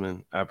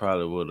Heisman, I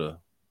probably would have,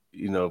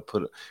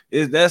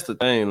 that's the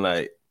thing.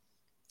 Like,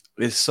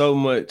 it's so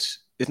much.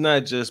 It's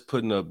not just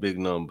putting up big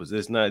numbers.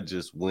 It's not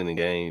just winning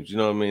games. You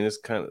know what I mean? It's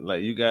kind of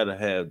like you got to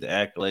have the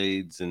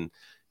accolades and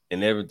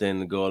everything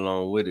to go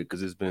along with it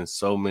because there's been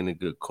so many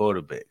good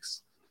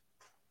quarterbacks.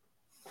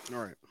 All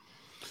right.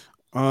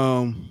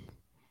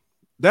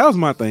 That was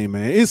my thing,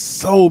 man. It's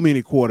so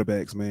many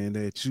quarterbacks, man,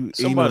 that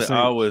somebody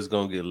always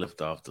gonna get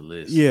left off the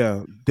list.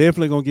 Yeah,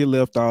 definitely gonna get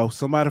left off.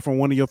 Somebody from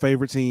one of your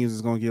favorite teams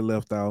is gonna get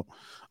left out.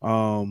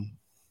 I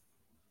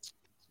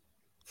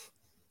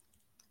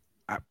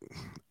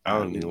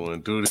don't even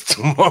want to do this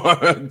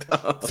tomorrow.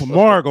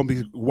 Tomorrow gonna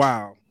be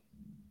wild.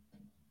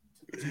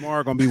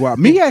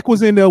 Miak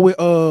was in there with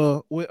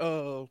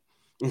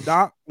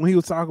Doc when he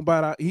was talking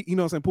about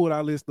pulled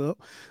our list up.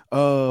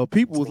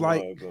 People was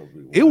like,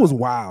 it was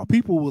wild.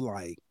 People were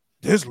like,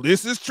 this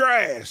list is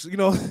trash.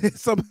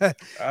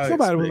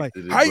 Somebody was like,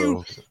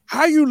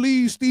 how you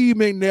leave Steve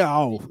McNair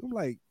off? I'm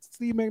like,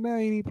 Steve McNair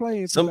ain't even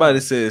playing. Somebody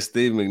said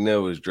Steve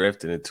McNair was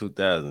drafted in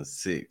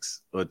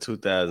 2006 or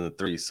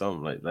 2003,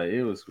 something like that.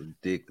 It was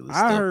ridiculous.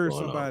 I heard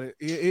somebody,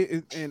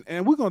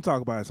 and we're gonna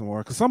talk about it some more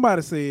because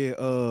somebody said,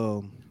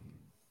 what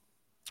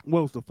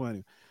was the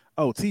funny?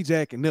 Oh, T.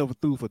 Jack never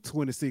threw for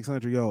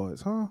 2,600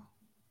 yards, huh?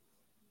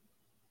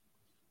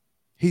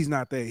 He's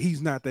not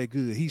that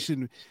good. He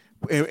shouldn't.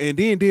 And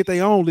then did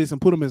their own list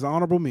and put him as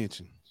honorable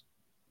mention.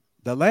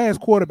 The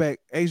last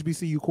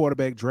HBCU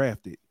quarterback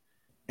drafted,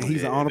 and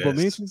he's an honorable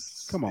mention.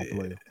 Come on,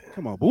 player.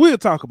 Come on. But we'll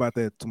talk about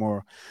that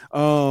tomorrow.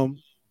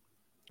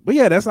 But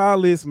yeah, that's our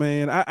list,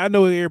 man. I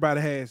know everybody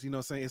has,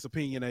 it's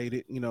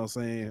opinionated,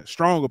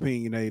 strong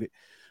opinionated.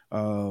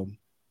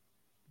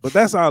 But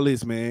that's our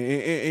list,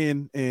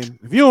 man. And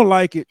if you don't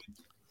like it,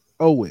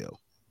 oh well.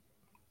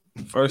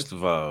 First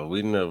of all,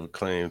 we never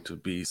claimed to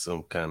be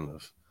some kind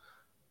of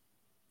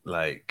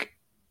like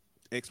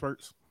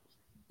experts.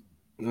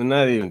 We're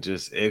not even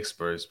just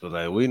experts, but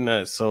like we're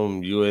not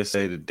some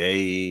USA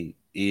Today,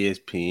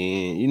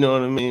 ESPN. You know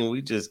what I mean?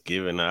 We just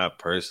giving our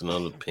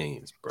personal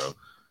opinions, bro.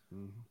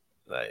 Mm-hmm.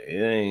 Like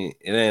it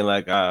ain't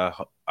like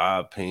our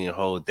opinion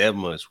hold that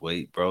much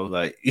weight, bro.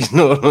 Like, you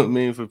know what I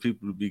mean? For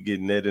people to be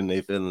getting that in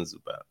their feelings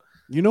about.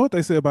 You know what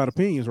they say about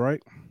opinions,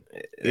 right?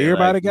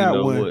 Everybody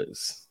got one.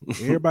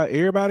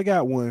 Everybody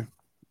got one,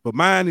 but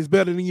mine is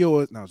better than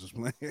yours. No, I was just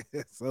playing.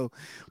 So,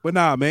 but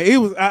nah, man, it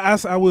was.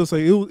 I will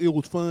say it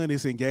was fun.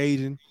 It's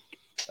engaging.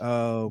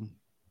 But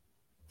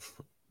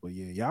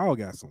yeah,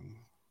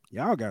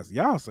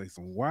 y'all say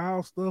some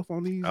wild stuff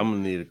on these. I'm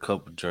gonna need a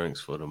couple drinks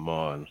for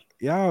tomorrow.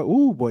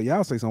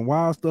 Y'all say some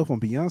wild stuff on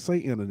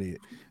Beyonce internet.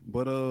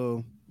 But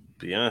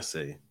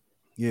Beyonce,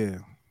 yeah.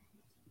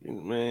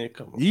 Man,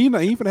 come on. You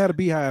ain't finna have a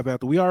beehive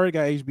after. We already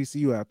got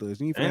HBCU out there.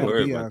 You ain't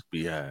finna have a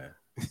beehive.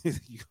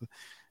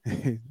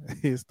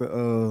 It's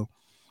the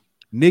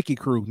Nicki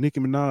crew, Nicki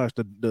Minaj,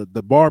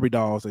 the Barbie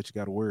dolls that you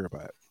got to worry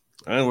about.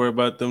 I ain't worried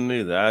about them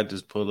neither. I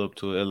just pull up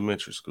to an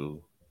elementary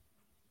school.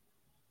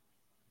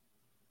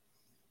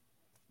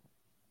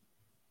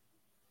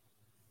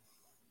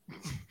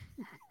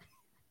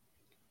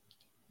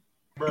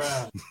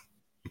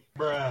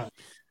 Bruh.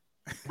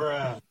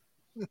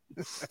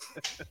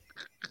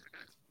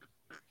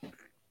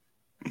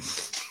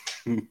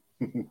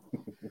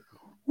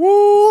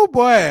 Woo,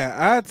 boy!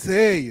 I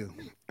tell you,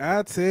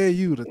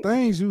 the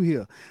things you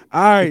hear.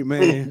 All right,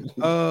 man.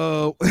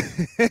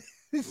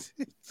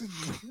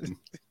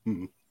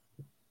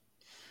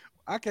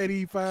 I can't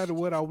even find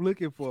what I'm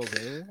looking for,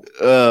 man.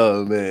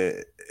 Oh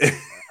man,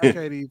 I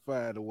can't even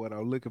find what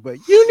I'm looking for.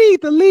 You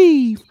need to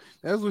leave.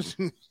 That's what.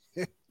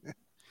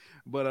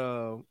 But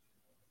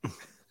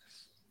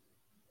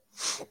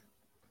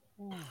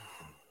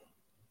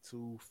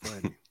too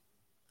funny.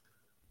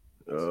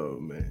 Oh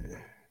man.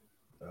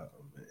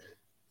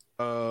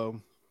 All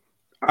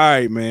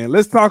right, man.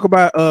 Let's talk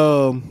about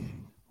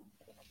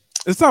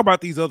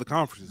these other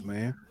conferences,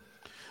 man.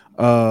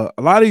 A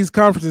lot of these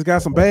conferences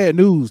got some bad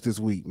news this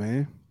week,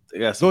 man. They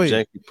got some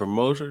janky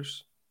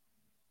promoters,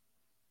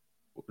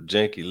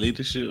 janky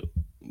leadership.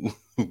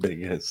 They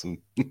got some.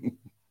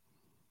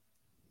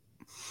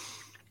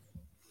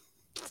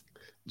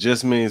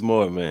 Just means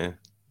more, man.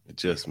 It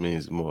just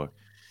means more.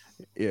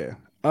 Yeah.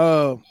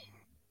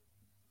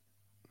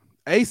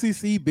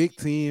 ACC, Big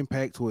Ten,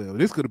 Pac-12.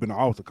 This could have been an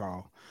altar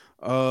call.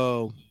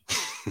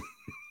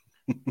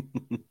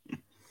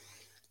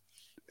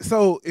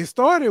 So it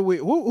started with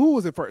who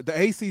was it first? The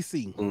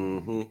ACC.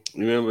 Mm-hmm. You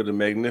remember the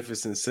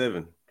Magnificent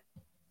Seven?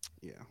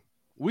 Yeah,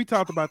 we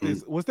talked about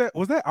this. Was that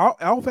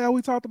Alpha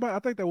we talked about? I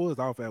think that was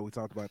Alpha we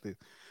talked about this.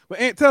 But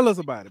Ant, tell us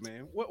about it,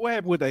 man. What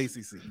happened with the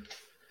ACC?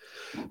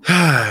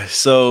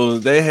 So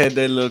they had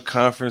their little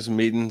conference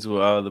meetings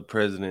where all the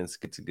presidents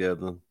get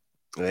together,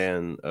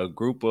 and a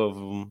group of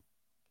them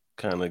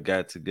kind of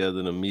got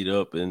together to meet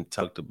up and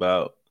talked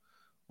about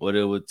what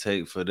it would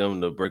take for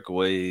them to break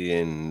away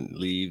and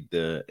leave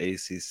the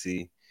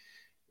ACC.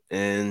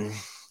 And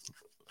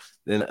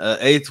then an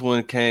eighth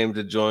one came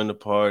to join the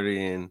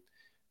party, and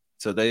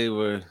so they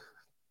were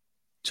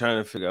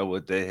trying to figure out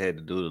what they had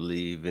to do to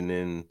leave. And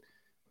then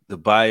the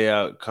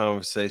buyout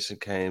conversation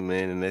came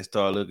in, and they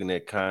started looking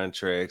at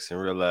contracts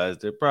and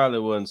realized it probably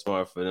wasn't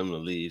smart for them to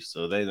leave.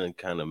 So they done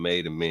kind of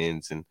made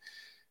amends, and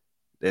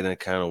they done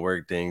kind of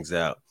worked things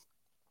out.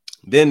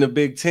 Then the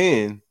Big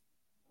Ten,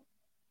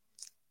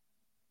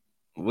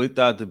 we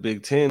thought the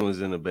Big Ten was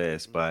in a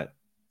bad spot.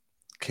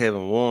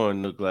 Kevin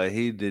Warren looked like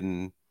he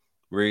didn't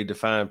read the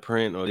fine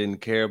print or didn't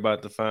care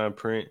about the fine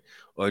print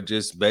or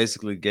just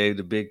basically gave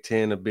the Big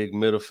Ten a big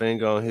middle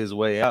finger on his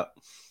way out.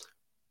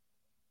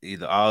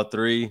 Either all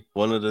three,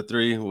 one of the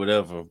three,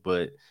 whatever.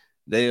 But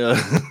they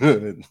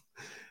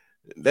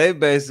they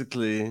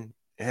basically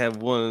have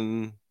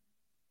one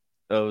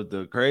of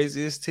the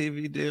craziest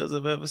TV deals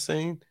I've ever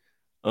seen.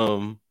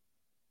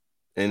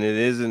 And it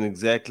isn't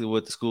exactly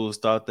what the schools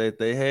thought that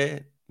they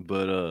had,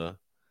 but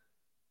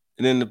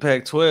and then the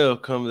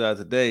Pac-12 comes out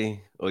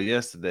today or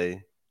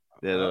yesterday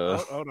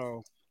that hold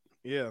on.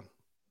 Yeah.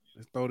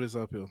 Let's throw this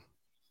up here.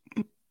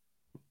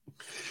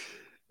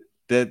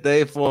 that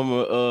they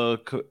former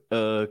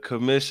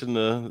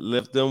commissioner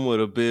left them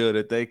with a bill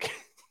that they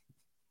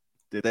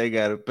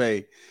got to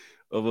pay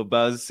of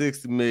about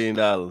 $60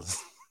 million.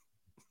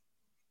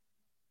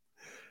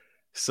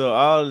 So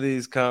all of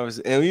these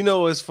conversations, and you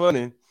know what's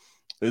funny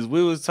is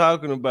we was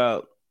talking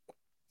about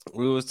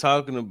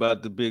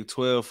the Big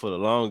 12 for the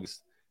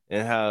longest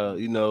and how,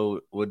 you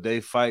know, would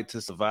they fight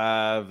to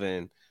survive,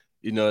 and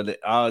you know that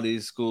all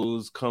these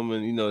schools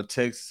coming, you know,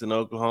 Texas and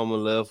Oklahoma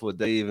left, would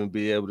they even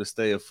be able to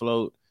stay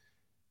afloat?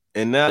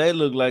 And now they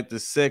look like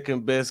the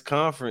second best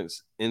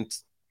conference in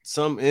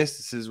some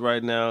instances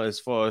right now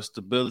as far as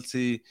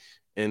stability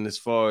and as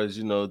far as,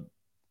 you know,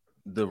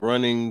 the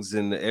runnings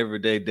and the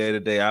everyday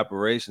day-to-day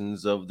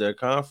operations of their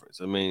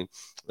conference. I mean,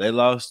 they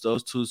lost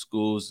those two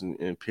schools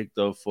and picked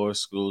up 4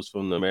 schools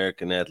from the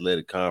American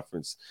Athletic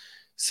Conference.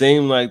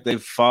 Seemed like they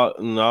fought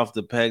off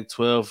the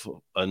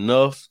Pac-12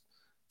 enough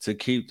to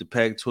keep the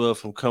Pac-12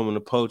 from coming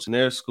to poaching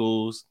their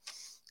schools.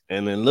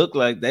 And it looked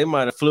like they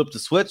might have flipped the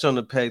switch on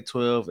the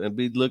Pac-12 and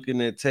be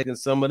looking at taking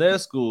some of their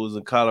schools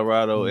in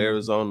Colorado,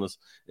 Arizona,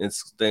 and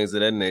things of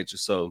that nature.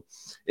 So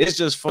it's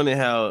just funny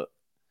how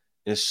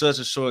in such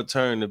a short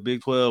term, the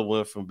Big 12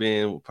 went from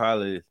being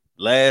probably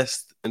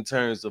last in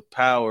terms of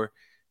power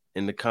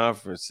in the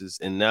conferences,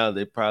 and now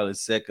they're probably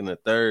second or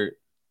third,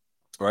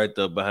 right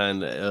there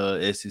behind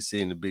the SEC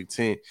and the Big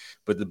Ten.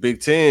 But the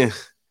Big Ten,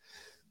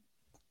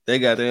 they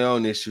got their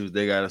own issues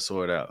they got to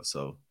sort out.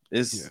 So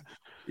it's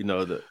you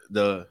know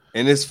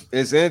and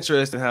it's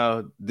interesting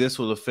how this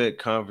will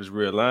affect conference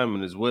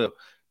realignment as well.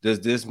 Does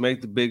this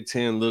make the Big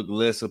Ten look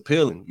less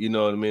appealing? You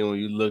know what I mean? When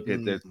you look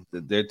at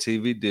their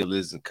TV deal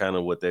isn't kind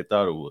of what they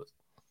thought it was.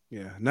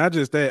 Yeah, not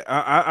just that.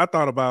 I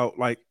thought about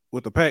like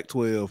with the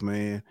Pac-12,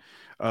 man.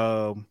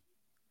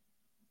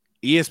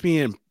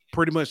 ESPN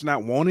pretty much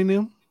not wanting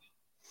them.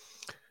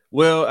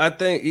 Well, I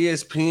think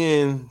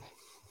ESPN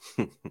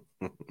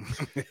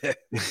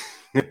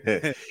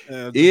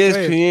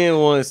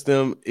ESPN wants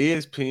them.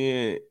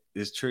 ESPN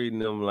is treating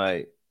them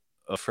like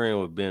a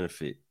friend with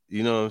benefit.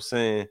 You know what I'm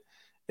saying?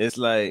 It's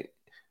like,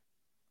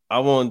 I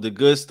want the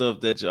good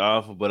stuff that you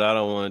offer, but I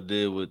don't want to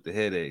deal with the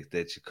headaches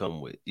that you come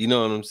with. You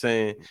know what I'm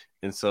saying?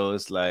 And so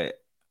it's like,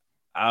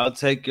 I'll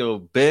take your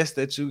best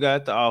that you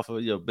got to offer,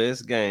 your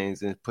best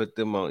games, and put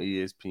them on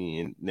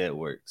ESPN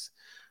networks.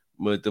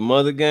 But the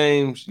other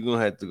games, you're going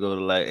to have to go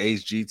to like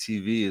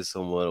HGTV or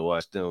somewhere to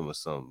watch them or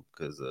something.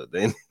 Because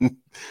they...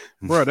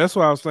 Bro, that's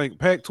why I was thinking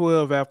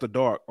Pac-12 After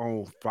Dark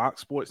on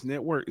Fox Sports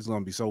Network is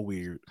going to be so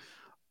weird.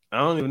 I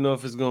don't even know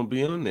if it's going to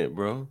be on there,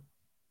 bro.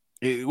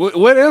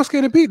 What else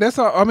can it be? That's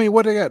all. I mean,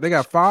 what they got? They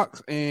got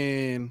Fox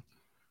and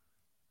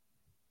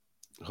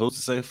who's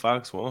to say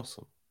Fox wants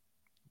them?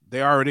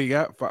 They already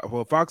got.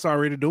 Well, Fox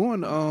already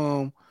doing.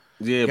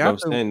 Yeah, but I'm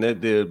saying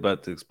that deal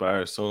about to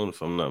expire soon,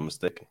 if I'm not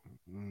mistaken.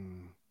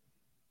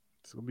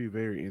 It's gonna be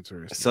very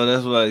interesting. So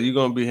that's why you're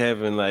gonna be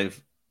having like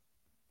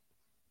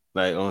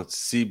on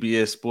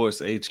CBS Sports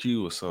HQ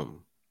or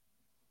something,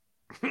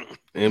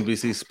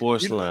 NBC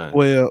Sports Line.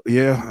 Well,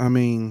 yeah, I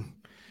mean.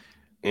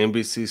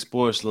 NBC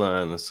Sports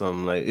Line or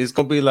something. Like it's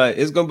gonna be like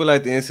the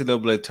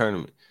NCAA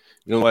tournament.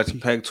 You're gonna watch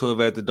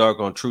Pac-12 After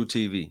Dark on True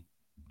TV.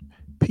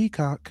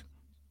 Peacock.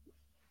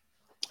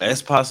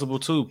 That's possible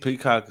too.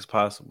 Peacock is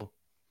possible.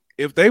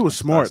 If they were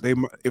smart, they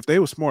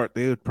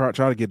would probably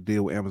try to get a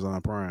deal with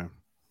Amazon Prime.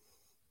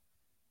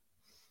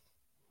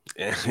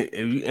 If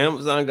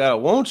Amazon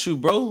got want you,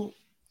 bro,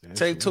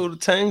 take two to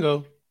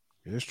tango.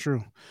 That's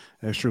true.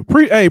 That's true.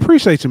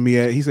 Appreciate you,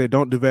 Mia. He said,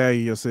 "Don't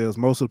devalue yourselves.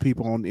 Most of the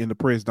people in the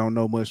press don't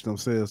know much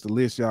themselves. The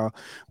list y'all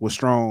was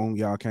strong.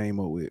 Y'all came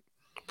up with.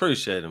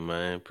 Appreciate it,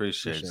 man.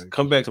 Appreciate it.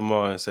 Come back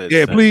tomorrow and say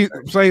please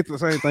say the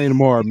same thing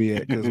tomorrow,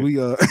 Mia, because we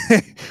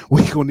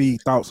gonna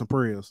need thoughts and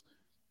prayers.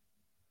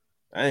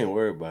 I ain't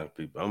worried about it,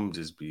 people. I'm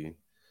just be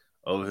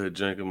over here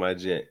drinking my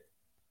jet.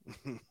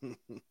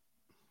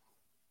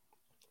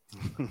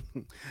 All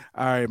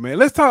right, man.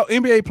 Let's talk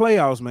NBA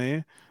playoffs,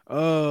 man.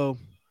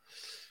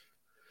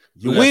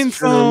 You win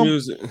some,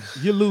 music.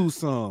 You lose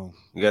some.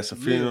 We got some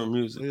funeral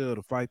music. Yeah,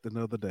 to fight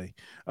another day.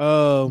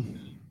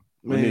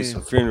 We need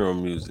some funeral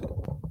music.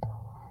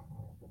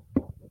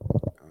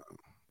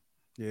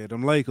 Yeah,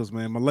 them Lakers,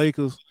 man. My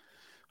Lakers.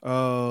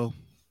 I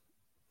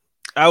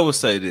would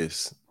say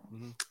this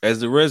as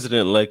the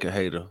resident Laker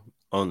hater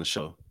on the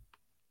show.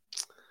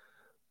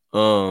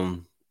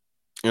 And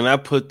I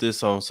put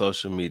this on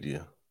social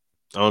media.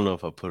 I don't know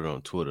if I put it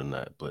on Twitter or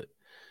not, but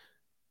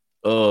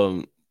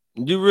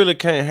you really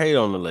can't hate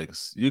on the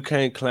Lakers. You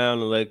can't clown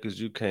the Lakers.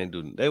 You can't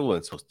do. They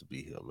wasn't supposed to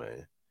be here,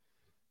 man.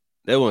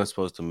 They weren't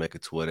supposed to make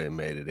it to where they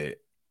made it at.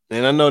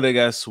 And I know they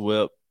got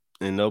swept,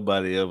 and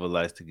nobody ever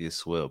likes to get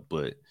swept,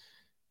 but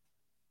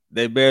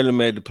they barely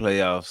made the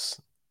playoffs.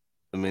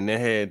 I mean, they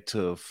had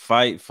to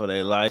fight for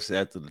their lives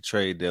after the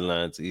trade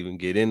deadline to even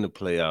get in the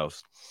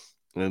playoffs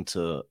and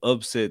to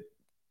upset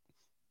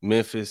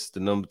Memphis, the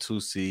number 2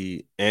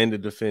 seed, and the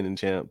defending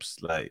champs.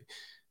 Like,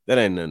 that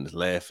ain't nothing to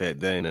laugh at.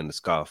 That ain't nothing to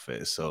scoff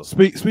at. So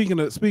speaking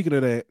of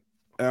that,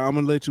 I'm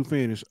gonna let you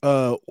finish.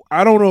 I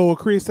don't know where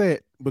Chris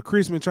at, but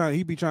Chris be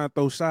trying to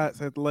throw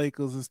shots at the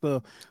Lakers and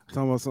stuff.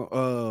 Talking about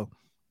some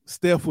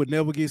Steph would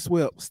never get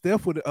swept.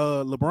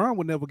 LeBron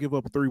would never give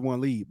up a 3-1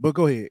 lead. But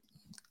go ahead.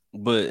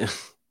 But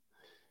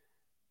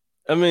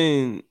I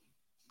mean,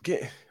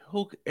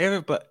 who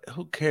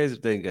cares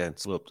if they got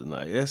swept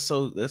tonight? That's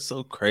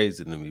so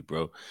crazy to me,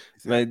 bro.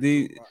 Like,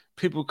 these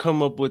people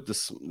come up with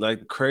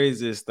the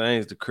craziest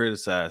things to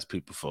criticize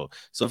people for.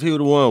 So if he would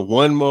have won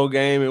one more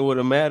game, it would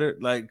have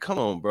mattered. Like, come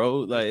on, bro.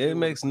 Like, it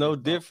makes no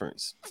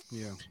difference.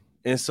 Yeah.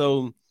 And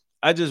so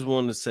I just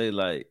want to say,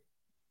 like,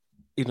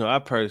 I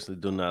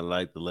personally do not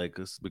like the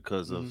Lakers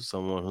because of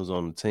someone who's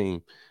on the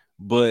team.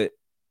 But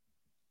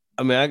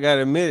I mean, I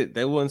gotta admit it,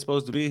 they wasn't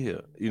supposed to be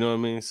here. You know what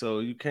I mean? So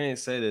you can't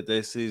say that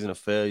their season a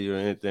failure or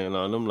anything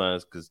along them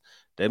lines, because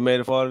they made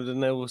it farther than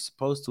they were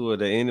supposed to, or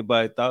that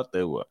anybody thought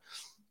they were.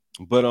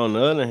 But on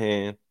the other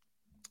hand,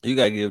 you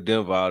gotta give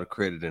Denver all the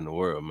credit in the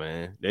world,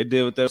 man. They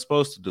did what they were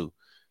supposed to do.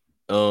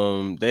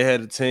 They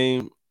had a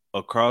team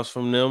across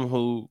from them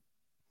who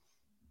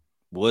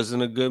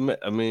wasn't a good.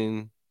 I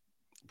mean,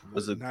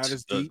 was a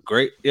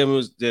great. I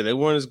mean, they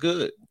weren't as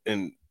good,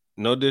 and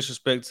no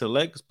disrespect to the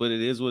Lakers, but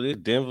it is what it is.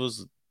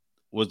 Denver's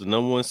was the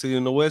number 1 seed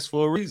in the West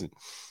for a reason.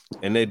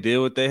 And they did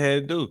what they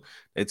had to do.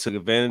 They took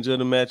advantage of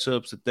the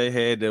matchups that they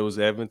had that was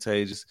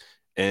advantageous.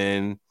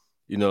 And,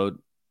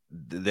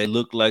 they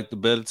looked like the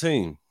better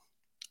team.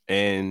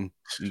 And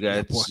you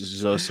got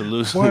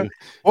solution.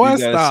 Boy,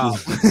 stop.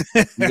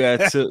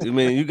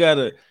 You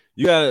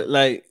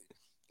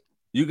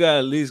gotta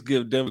at least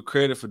give Denver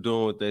credit for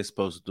doing what they're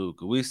supposed to do.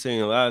 Because we've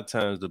seen a lot of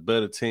times the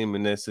better team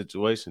in that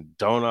situation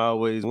don't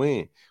always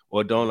win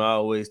or don't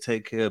always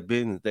take care of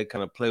business. They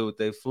kind of play with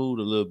their food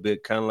a little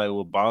bit, kind of like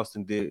what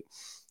Boston did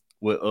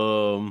with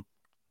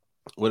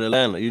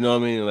Atlanta. You know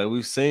what I mean? Like,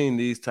 we've seen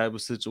these type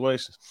of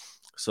situations.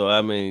 So,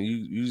 I mean,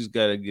 you just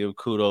got to give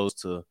kudos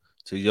to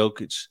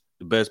Jokic,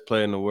 the best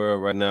player in the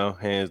world right now,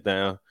 hands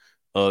down.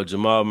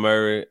 Jamal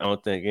Murray, I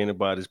don't think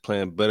anybody's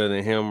playing better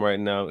than him right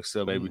now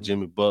except maybe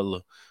Jimmy Butler.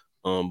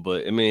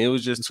 But I mean, it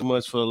was just too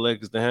much for the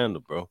Lakers to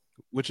handle, bro.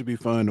 Which would be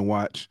fun to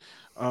watch.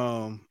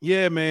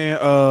 Yeah, man.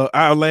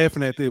 I was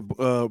laughing at the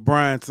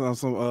Brian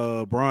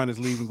is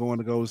leaving, going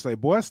to go say,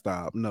 "Boy,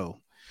 stop." No.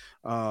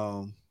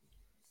 No.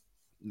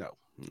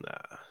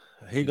 Nah.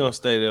 He gonna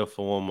stay there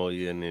for one more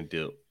year and then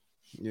dip.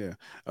 Yeah.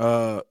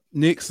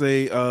 Nick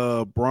say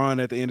Bron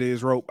at the end of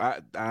his rope.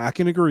 I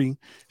can agree.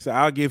 So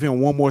I'll give him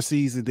one more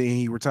season, then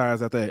he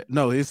retires after that.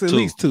 No, it's at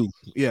least 2.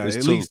 Yeah, it's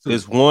at 2. Least 2.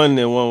 It's 1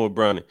 and 1 with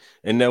Bronny.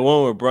 And that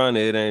one with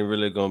Bronny, it ain't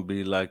really gonna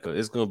be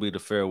it's gonna be the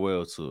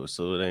farewell tour.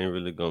 So it ain't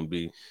really gonna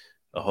be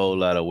a whole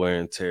lot of wear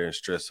and tear and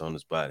stress on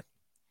his body.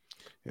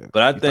 Yeah.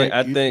 But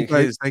I think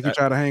he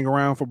try to hang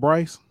around for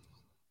Bryce?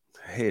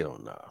 Hell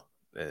no.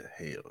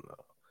 Hell no.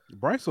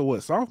 Bryce or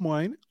what?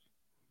 Sophomore, ain't it?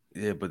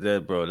 Yeah, but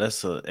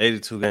that's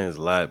 82 games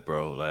a lot,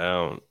 bro.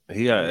 Like,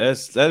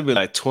 that'd be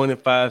like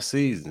 25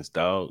 seasons,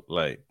 dog.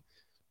 Like,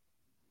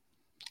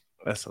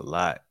 that's a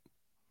lot.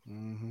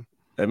 Mm-hmm.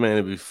 That man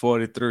would be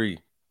 43.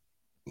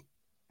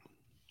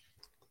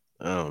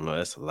 I don't know.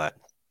 That's a lot.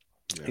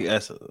 Yeah.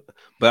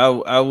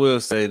 But I will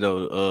say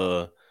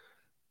though,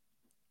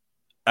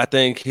 I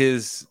think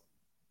his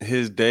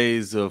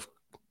days of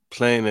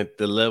playing at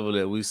the level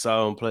that we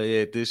saw him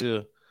play at this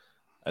year,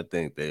 I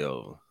think they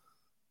over.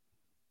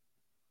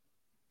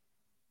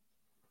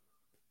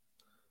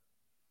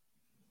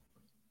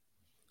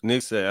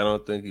 Nick said, I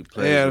don't think he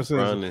plays Yeah, with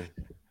Bronny.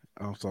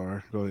 I'm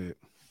sorry. Go ahead.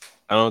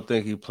 I don't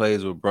think he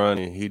plays with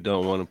Bronny. He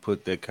don't want to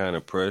put that kind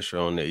of pressure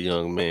on that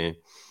young man.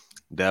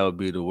 That would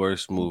be the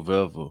worst move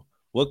ever.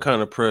 What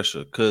kind of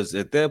pressure? Because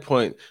at that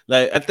point,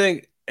 like I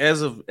think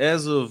as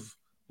of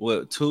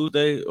what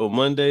Tuesday or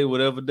Monday,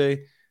 whatever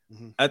day,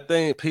 I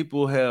think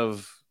people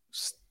have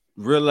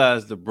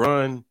realized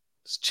LeBron's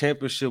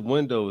championship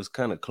window is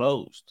kind of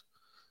closed.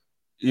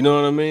 You know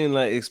what I mean?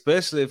 Like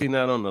especially if he's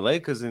not on the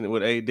Lakers and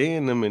with AD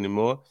in them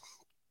anymore.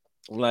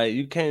 Like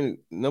you can't.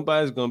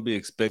 Nobody's gonna be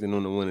expecting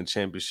them to win a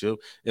championship.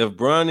 If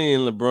Bronny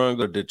and LeBron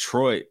go to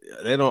Detroit,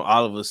 they don't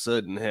all of a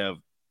sudden have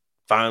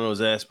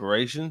finals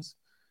aspirations.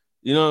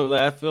 You know,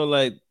 like I feel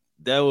like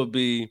that would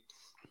be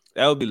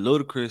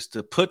ludicrous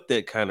to put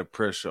that kind of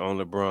pressure on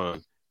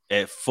LeBron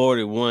at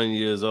 41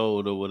 years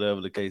old or whatever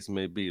the case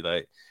may be.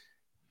 Like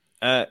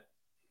I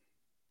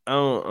I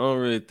don't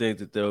really think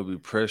that there will be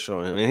pressure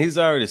on him. And he's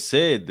already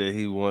said that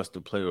he wants to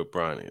play with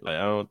Bronny. Like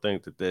I don't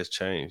think that that's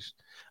changed.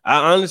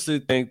 I honestly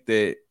think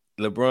that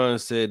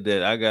LeBron said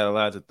that I got a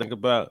lot to think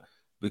about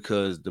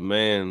because the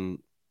man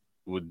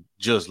would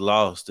just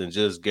lost and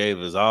just gave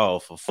his all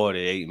for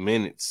 48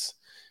 minutes.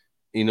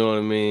 You know what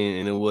I mean?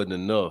 And it wasn't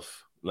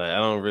enough. Like I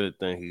don't really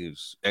think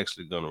he's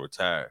actually gonna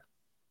retire.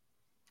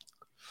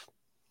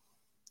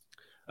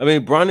 I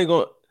mean, Bronny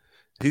going.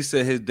 He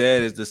said his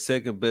dad is the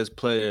second best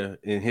player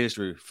in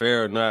history.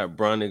 Fair or not,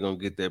 Bronny gonna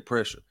get that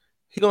pressure.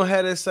 He gonna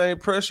have that same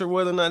pressure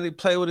whether or not he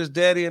play with his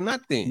daddy or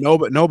not. Then No,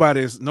 but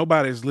nobody's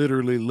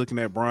literally looking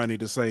at Bronny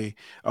to say,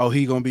 "Oh,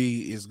 he gonna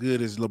be as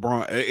good as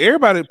LeBron."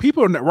 Everybody,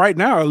 people right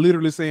now are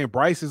literally saying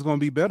Bryce is gonna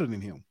be better than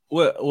him.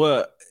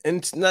 Well,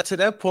 and not to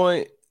that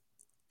point.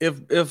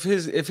 If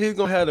he's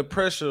gonna have the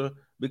pressure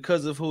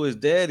because of who his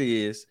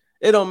daddy is,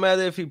 it don't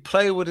matter if he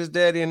play with his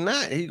daddy or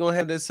not. He gonna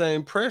have that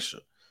same pressure.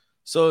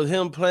 So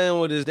him playing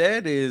with his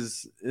daddy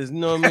is you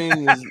know what I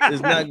mean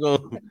is not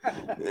gonna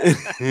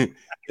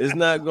it's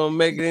not gonna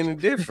make it any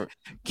different.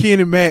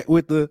 Kenny Mack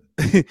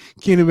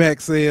Kenny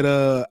Mack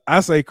said, "I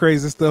say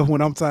crazy stuff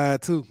when I'm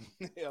tired too."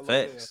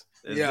 Facts.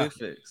 That's yeah. big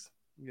facts.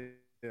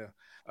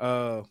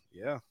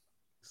 Yeah.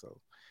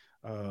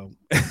 So,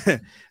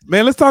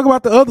 man, let's talk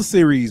about the other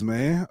series,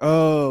 man.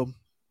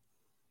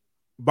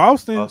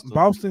 Boston.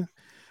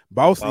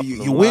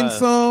 You win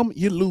some,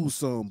 you lose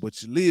some, but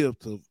you live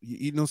to,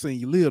 you know what I'm saying?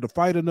 You live to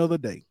fight another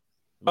day.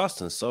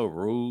 Boston's so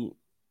rude.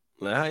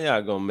 Like, how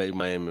y'all gonna make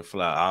Miami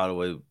fly all the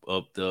way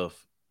up there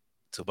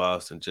to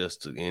Boston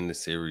just to end the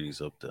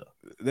series up there?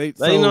 You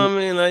know what I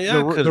mean? Like,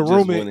 y'all could have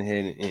just went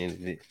ahead and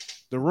ended it.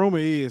 The rumor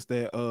is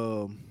that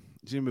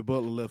Jimmy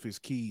Butler left his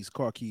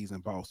car keys in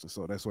Boston,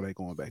 so that's where they're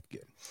going back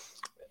again.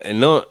 And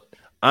no,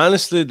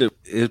 honestly,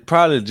 it's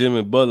probably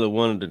Jimmy Butler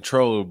wanted to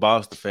troll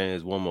Boston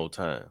fans one more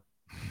time.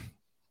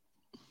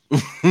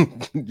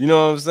 You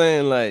know what I'm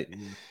saying? Like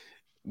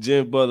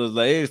Jimmy Butler's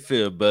like it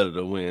feel better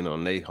to win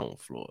on their home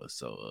floor.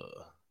 So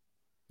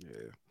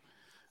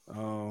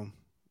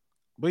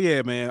but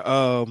yeah, man.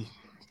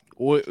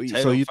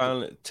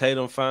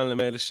 Tatum finally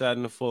made a shot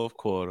in the fourth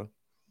quarter.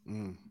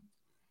 Let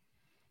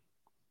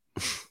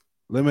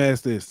me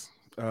ask this.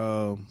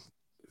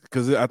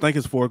 Because I think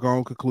it's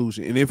foregone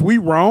conclusion. And if we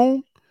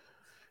are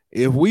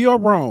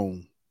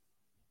wrong,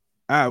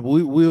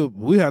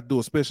 we have to do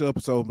a special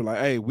episode and be like,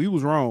 hey, we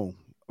was wrong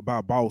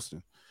about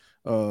Boston.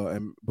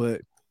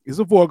 But it's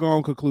a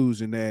foregone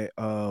conclusion that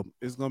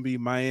it's gonna be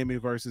Miami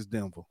versus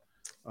Denver.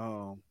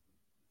 How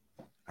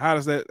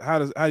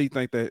do you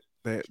think that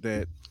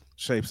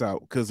shapes out?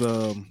 Because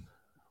I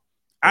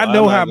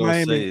know how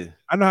Miami,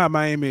 I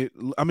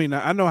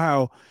know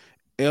how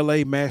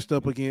LA matched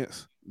up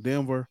against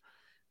Denver,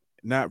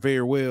 not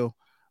very well.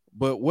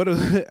 But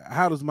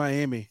how does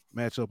Miami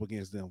match up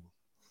against Denver?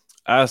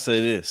 I'll say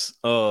this.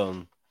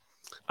 I'm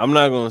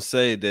not gonna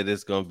say that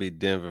it's gonna be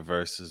Denver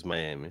versus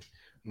Miami,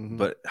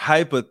 but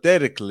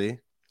hypothetically,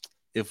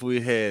 if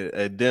we had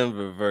a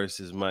Denver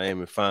versus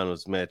Miami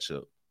finals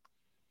matchup,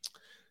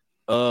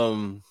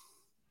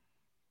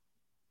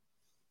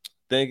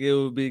 think it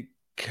would be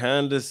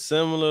kind of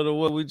similar to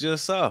what we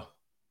just saw.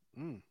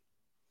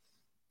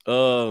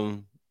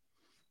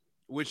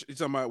 Which you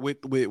talking about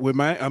with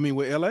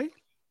LA?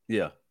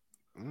 Yeah.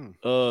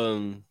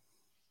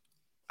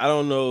 I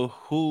don't know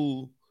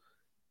who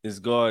is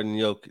guarding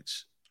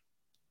Jokic.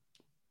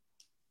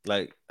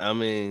 Like, I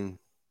mean,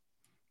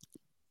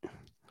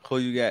 who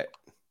you got?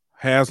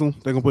 Haslam.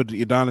 They're gonna put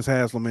Udonis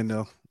Haslam in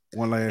there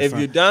one last time. If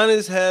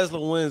Udonis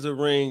Haslam wins a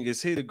ring,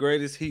 is he the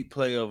greatest Heat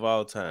player of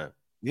all time?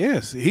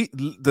 Yes.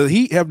 The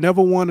Heat have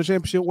never won a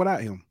championship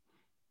without him.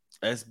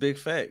 That's big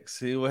facts.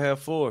 He will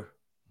have 4.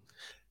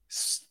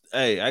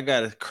 Hey, I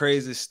got a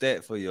crazy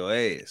stat for your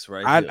ass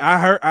right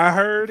here. I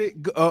heard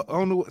it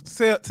on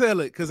the tell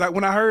it because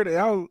when I heard it,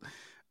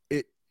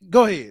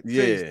 go ahead.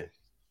 Yeah.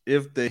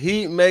 If the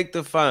Heat make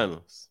the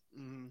finals,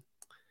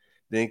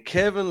 then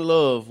Kevin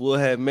Love will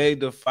have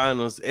made the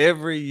finals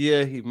every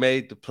year he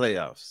made the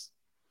playoffs.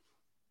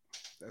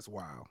 That's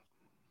wild.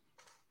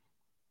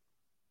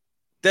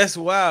 That's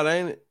wild,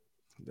 ain't it?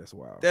 That's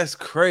wild. That's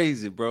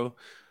crazy, bro.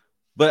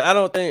 But I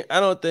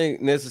don't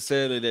think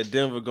necessarily that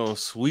Denver gonna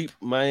sweep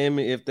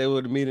Miami if they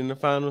were to meet in the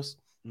finals.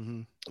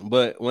 Mm-hmm.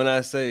 But when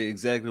I say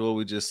exactly what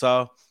we just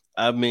saw,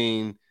 I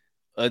mean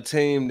a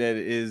team that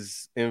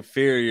is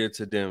inferior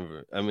to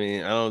Denver. I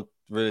mean, I don't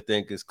really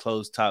think it's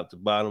close top to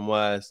bottom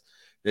wise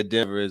that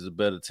Denver is a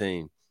better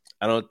team.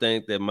 I don't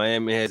think that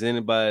Miami has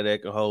anybody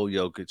that can hold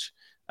Jokic.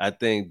 I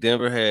think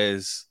Denver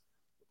has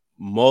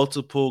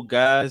multiple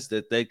guys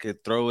that they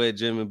could throw at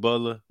Jimmy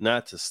Butler,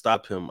 not to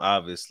stop him,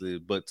 obviously,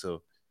 but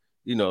to,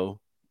 you know,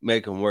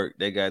 make him work.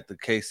 They got the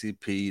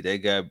KCP, they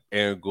got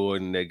Aaron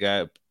Gordon, they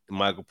got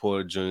Michael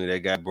Porter Jr., they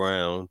got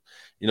Brown.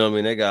 You know what I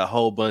mean? They got a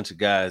whole bunch of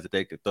guys that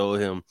they could throw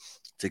him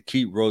to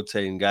keep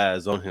rotating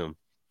guys on him.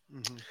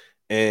 Mm-hmm.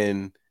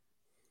 And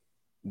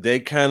they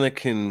kind of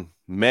can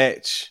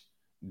match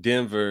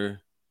Denver,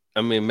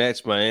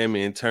 match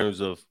Miami in terms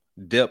of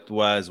depth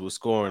wise with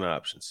scoring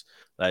options.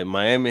 Like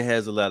Miami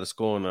has a lot of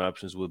scoring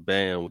options with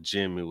Bam, with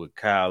Jimmy, with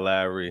Kyle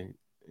Lowry,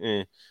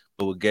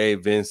 but with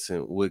Gabe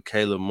Vincent, with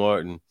Caleb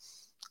Martin.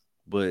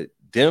 But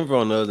Denver,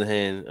 on the other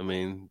hand,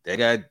 they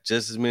got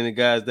just as many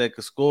guys that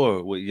could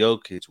score with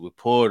Jokic, with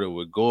Porter,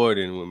 with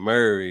Gordon, with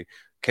Murray,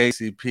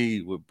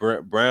 KCP, with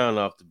Brown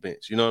off the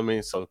bench. You know what I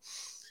mean? So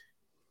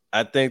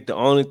I think the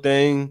only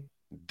thing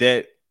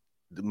that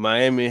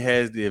Miami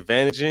has the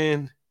advantage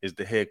in is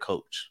the head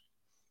coach.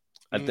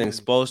 I think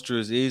Spoelstra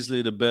is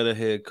easily the better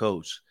head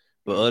coach.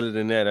 But other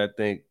than that, I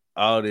think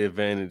all the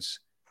advantage,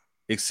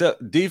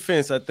 except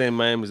defense, I think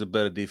Miami's a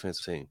better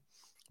defensive team.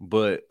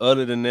 But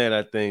other than that,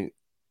 I think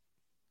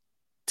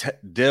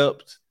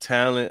depth,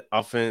 talent,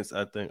 offense,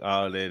 I think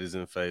all that is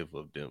in favor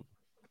of Denver.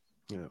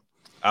 Yeah.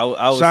 I would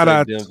Shout say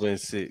out, Denver in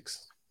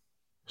 6.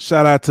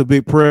 Shout out to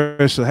Big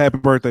Pressure. Happy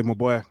birthday, my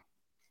boy.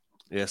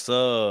 Yes,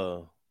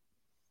 sir.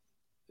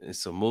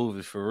 It's a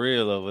movie for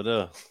real over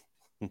there.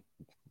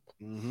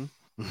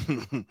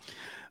 Mm-hmm.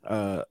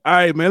 All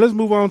right, man. Let's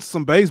move on to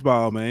some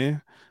baseball,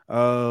 man.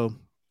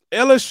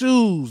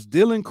 LSU's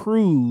Dylan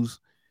Cruz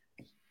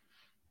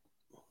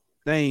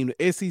named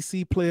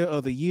SEC Player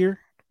of the Year,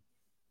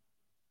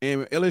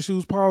 and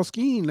LSU's Paul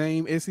Skeen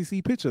named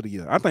SEC Pitcher of the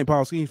Year. I think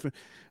Paul Skeen,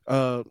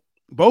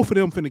 both of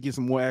them finna get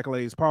some more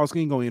accolades. Paul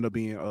Skeen gonna end up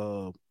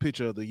being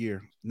Pitcher of the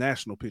Year,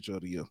 National Pitcher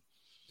of the Year.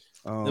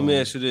 Let me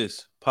ask you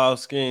this: Paul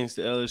Skeens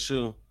to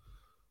LSU.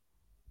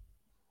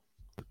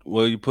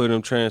 Where you put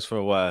him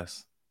transfer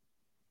wise?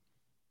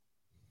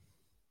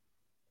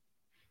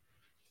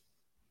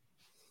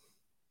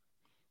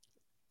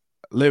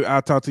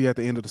 I'll talk to you at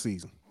the end of the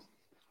season.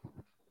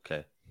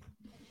 Okay.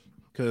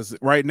 Because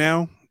right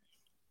now,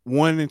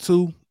 1 and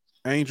 2,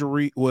 Angel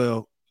Reese.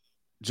 Well,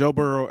 Joe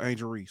Burrow,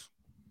 Angel Reese.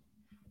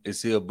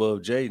 Is he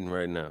above Jaden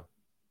right now?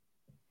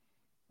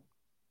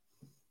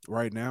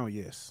 Right now,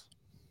 yes.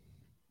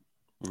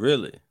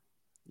 Really?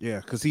 Yeah,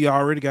 because he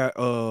already got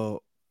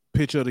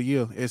Pitcher of the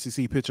Year,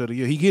 SEC Pitcher of the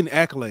Year. He getting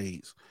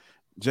accolades.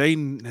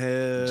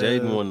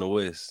 Jaden won the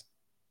West.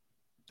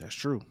 That's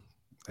true.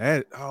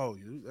 That's a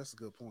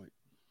good point.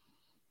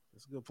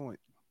 That's a good point.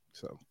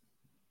 So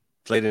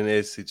played in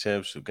the SEC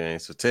championship game.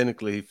 So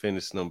technically he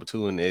finished number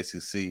 2 in the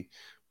SEC.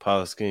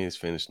 Paul Skeens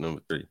finished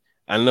number 3.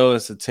 I know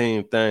it's a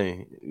team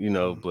thing,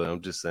 but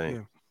I'm just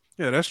saying.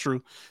 Yeah, that's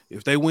true.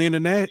 If they win the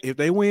Natty, it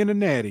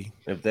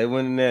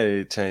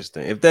changes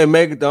things. If they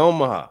make it to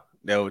Omaha,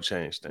 that would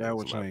change things. That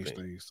would change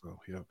things. So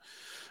yeah.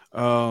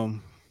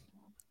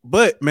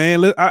 But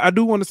man, I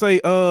do want to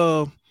say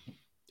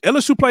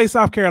LSU played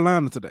South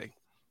Carolina today.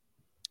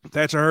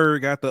 Thatcher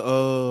Hurd got the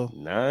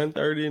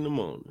 9:30 in the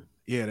morning.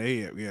 Yeah,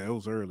 it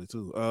was early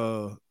too.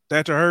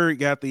 Thatcher Hurd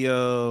got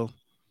the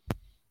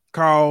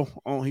call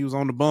on. He was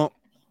on the bump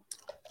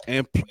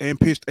and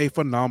pitched a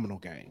phenomenal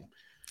game.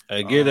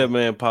 I give that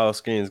man Paul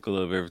Skeens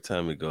glove every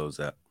time he goes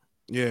out.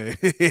 Yeah,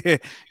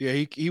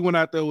 yeah. He went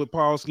out there with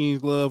Paul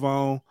Skeens glove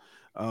on,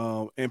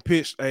 and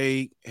pitched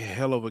a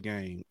hell of a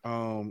game.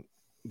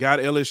 Got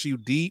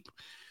LSU deep.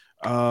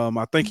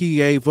 I think he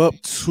gave up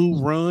 2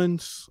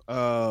 runs.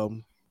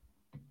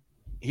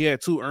 He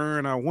had 2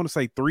 earned. I want to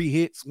say 3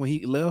 hits when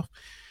he left.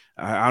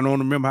 I don't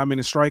remember how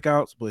many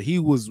strikeouts, but he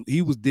was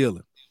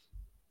dealing.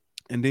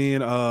 And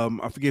then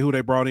I forget who they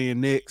brought in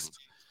next.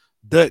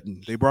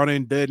 Dutton. They brought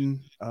in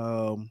Dutton.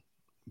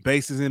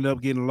 Bases ended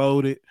up getting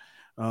loaded.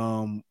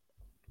 And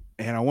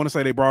I want to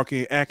say they brought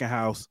in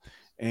Ackenhouse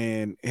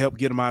and helped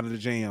get him out of the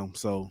jam.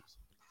 So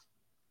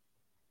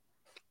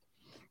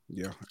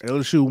yeah,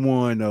 LSU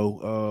won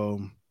though.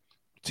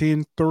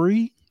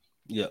 10-3.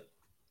 Yep,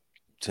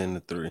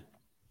 10-3.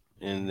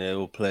 And they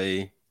will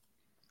play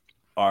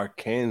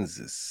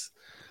Arkansas.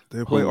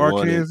 They play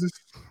Arkansas.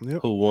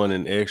 Who won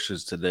in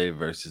extras today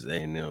versus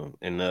A&M.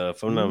 And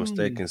if I'm not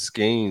mistaken,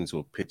 Skeens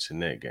will pitch in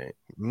that game.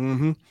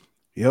 Mm-hmm.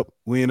 Yep.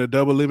 We in a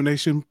double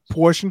elimination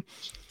portion.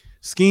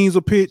 Skeens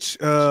will pitch.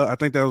 I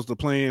think that was the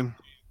plan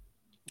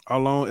all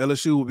along.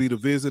 LSU will be the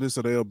visitor,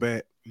 so they'll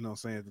bat, at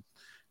the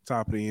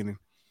top of the inning.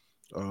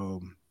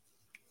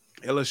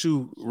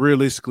 LSU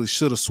realistically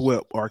should have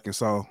swept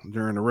Arkansas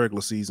during the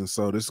regular season,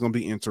 so this is going to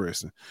be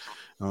interesting.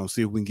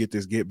 See if we can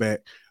get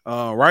back.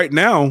 Right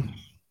now,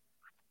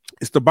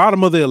 It's the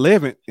bottom of the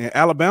 11th, and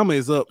Alabama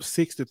is up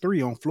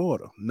 6-3 on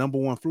Florida, number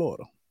 1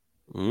 Florida.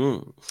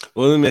 Well,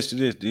 let me ask you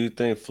this: do you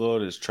think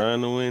Florida is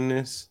trying to win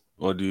this,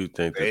 or do you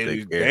think that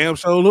they care? Damn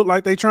sure look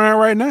like they trying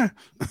right now.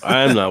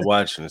 I am not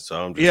watching it,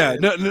 so I'm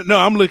just no.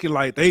 I'm looking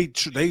like they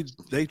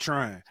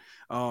trying.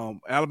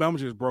 Alabama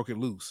just broke it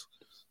loose,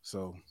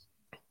 so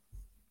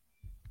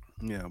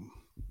yeah.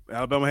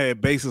 Alabama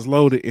had bases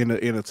loaded in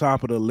the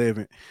top of the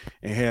 11th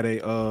and had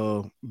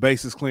a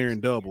bases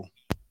clearing double.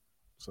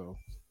 So,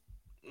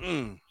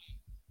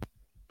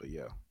 but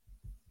yeah,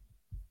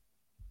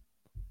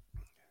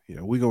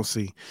 we gonna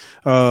see.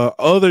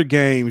 Other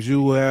games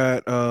you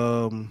had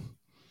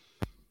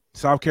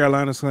South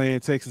Carolina playing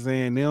Texas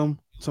A&M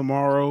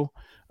tomorrow.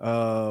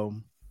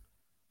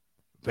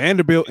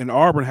 Vanderbilt and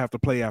Auburn have to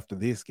play after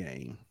this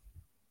game.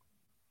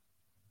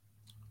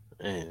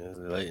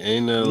 Man, like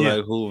ain't nothing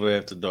like Hoover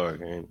after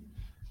dark, ain't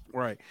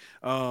right.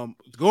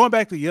 Going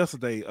back to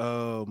yesterday,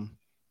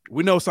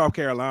 we know South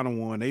Carolina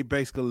won. They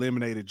basically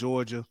eliminated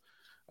Georgia.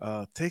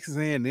 Texas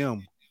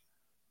A&M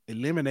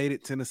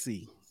eliminated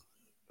Tennessee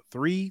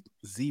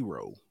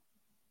 3-0.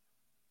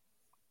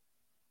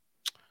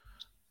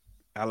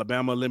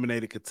 Alabama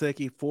eliminated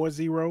Kentucky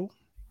 4-0,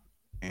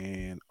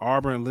 and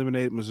Auburn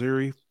eliminated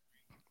Missouri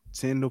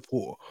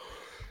 10-4.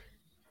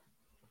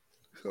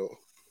 So,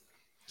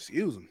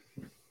 excuse me.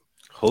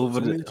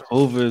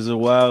 Hoover is a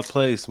wild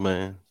place,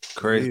 man.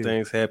 Crazy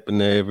things happen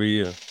there every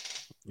year.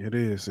 It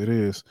is.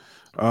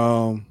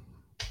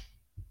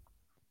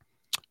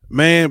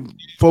 Man,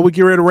 before we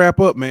get ready to wrap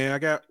up, man, I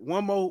got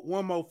one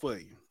more for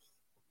you.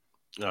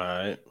 All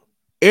right.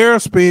 Errol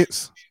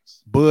Spence,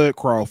 Bud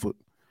Crawford.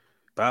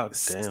 About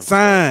damn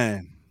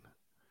sign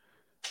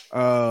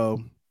July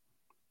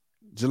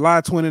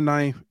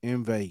 29th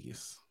in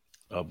Vegas.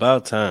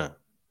 About time.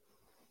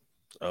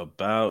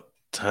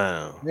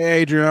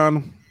 Hey,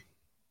 Adriana.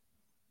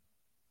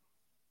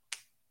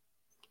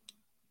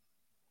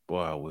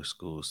 Boy, I wish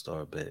school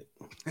start back.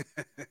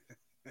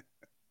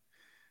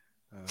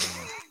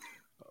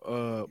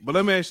 But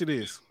let me ask you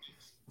this.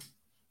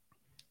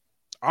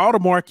 All the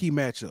marquee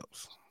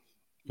matchups,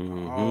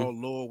 all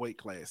lower weight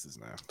classes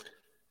now.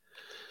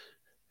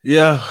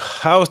 Yeah,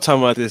 I was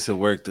talking about this at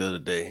work the other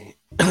day.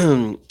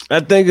 I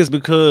think it's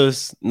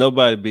because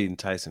nobody beating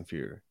Tyson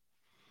Fury.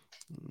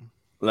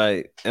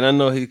 Like, and I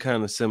know he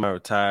kind of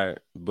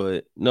semi-retired,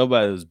 but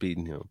nobody was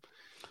beating him.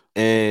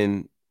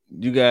 And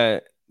you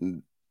got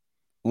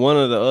one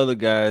of the other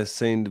guys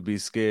seemed to be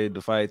scared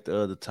to fight the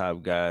other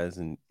top guys,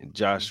 and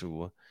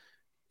Joshua,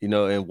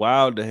 and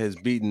Wilder has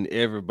beaten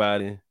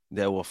everybody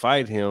that will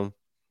fight him,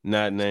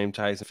 not named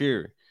Tyson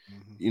Fury.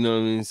 You know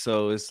what I mean?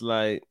 So it's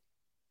like,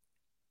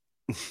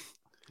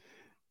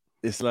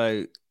 if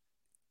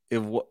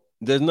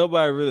there's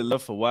nobody really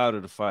left for Wilder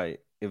to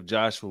fight if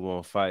Joshua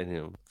won't fight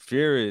him.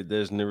 Fury,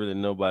 there's really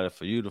nobody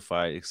for you to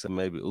fight except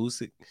maybe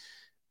Usyk.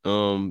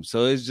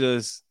 So it's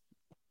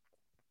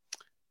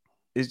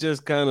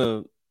just kind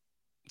of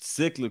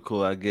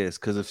cyclical, I guess,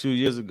 because a few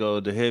years ago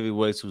the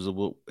heavyweights was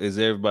all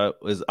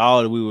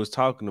that we was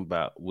talking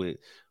about with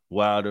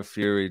Wilder,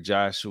 Fury,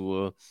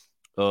 Joshua.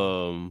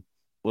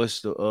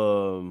 What's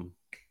the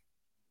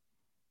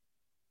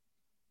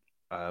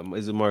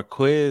is it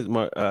Marquez?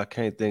 I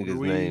can't think his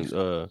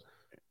name.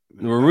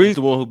 Ruiz,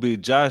 the one who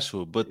beat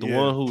Joshua, but the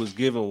one who was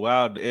giving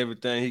Wilder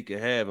everything he could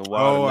have, and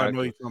Wilder I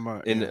know you're talking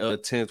about, in the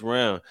 10th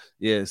round.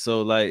 Yeah,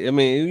 so like, I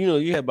mean,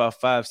 you had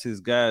about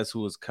 5-6 guys who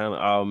was kind of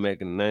all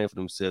making a name for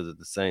themselves at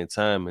the same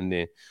time, and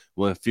then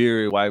when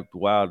Fury wiped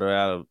Wilder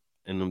out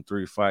in them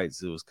 3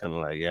 fights, it was kind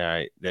of like, all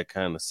right, that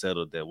kind of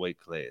settled that weight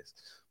class.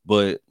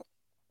 But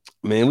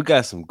man, we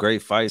got some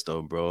great fights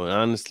though, bro. And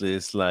honestly,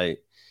 it's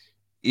like,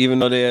 even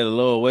though they're at a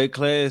lower weight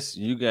class,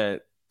 you got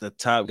the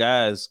top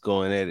guys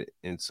going at it.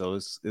 And so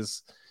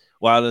it's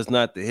while it's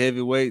not the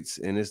heavyweights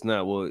and it's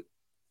not what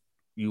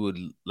you would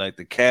like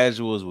the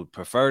casuals would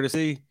prefer to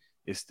see,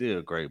 it's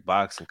still great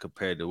boxing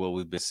compared to what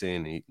we've been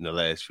seeing in the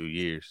last few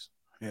years.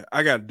 Yeah,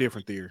 I got a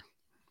different theory.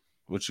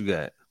 What you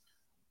got?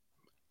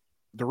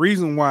 The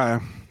reason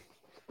why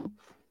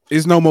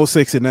is no more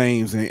sexy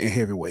names in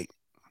heavyweight.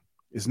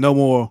 It's no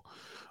more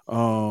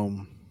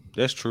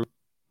that's true.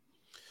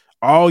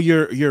 All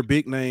your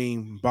big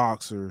name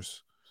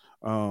boxers,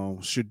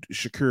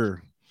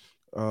 Shakur,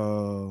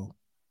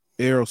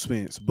 Errol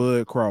Spence,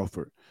 Bud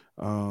Crawford,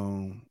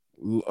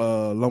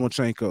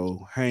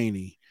 Lomachenko,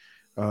 Haney,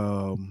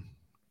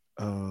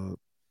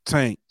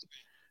 Tank,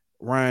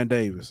 Ryan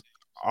Davis.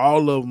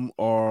 All of them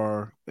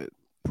are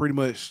pretty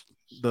much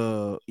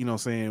the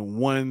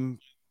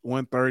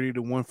 130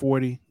 to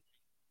 140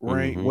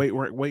 range,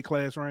 weight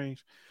class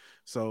range.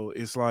 So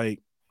it's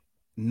like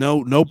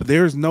no,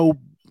 there's no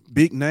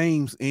big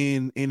names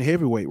in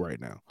heavyweight right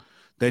now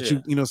that you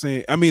know what I'm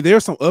saying. I mean,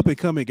 there's some up and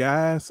coming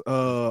guys.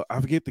 I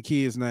forget the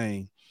kid's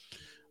name.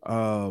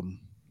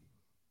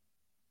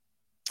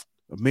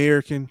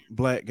 American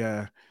black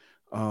guy.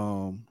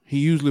 He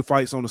usually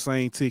fights on the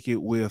same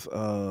ticket with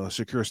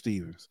Shakur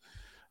Stevens.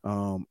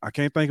 I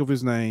can't think of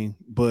his name,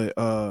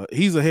 but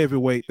he's a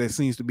heavyweight that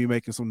seems to be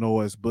making some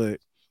noise.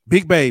 But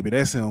Big Baby,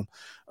 that's him.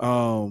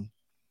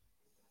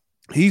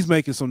 he's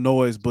making some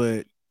noise,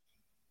 but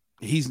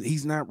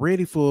he's not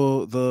ready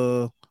for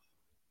the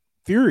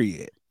Fury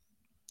yet.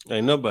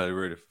 Ain't nobody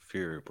ready for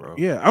Fury, bro.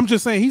 Yeah, I'm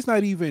just saying he's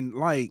not even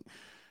like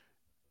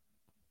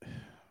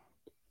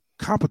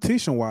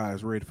competition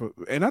wise ready for.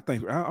 And I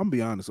think I'm gonna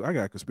be honest, I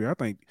got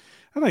conspiracy.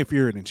 I think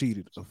Fury done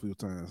cheated a few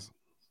times,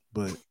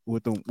 but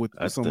with them with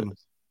some of them.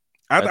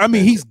 I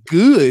mean, he's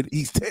good.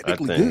 He's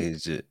technically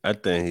good. I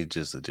think he's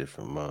just a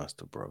different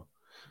monster, bro.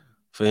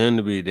 For him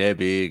to be that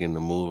big and to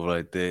move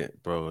like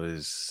that, bro,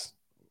 is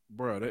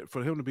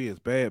for him to be as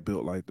bad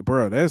built like the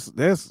bro. That's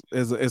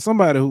as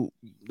somebody who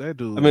that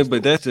dude. I mean,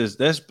 but that's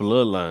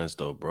bloodlines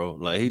though, bro.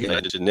 Like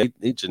it's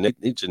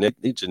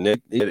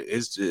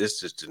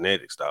just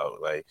genetics, dog.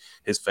 Like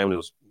his family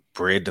was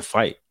bred to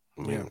fight.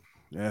 Yeah,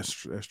 that's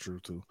true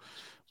too.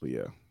 But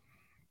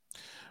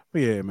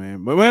yeah,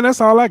 man. But man,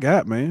 that's all I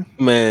got, man.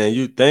 Man,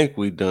 you think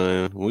we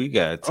done? We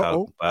gotta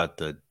talk about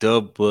the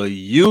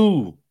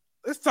W.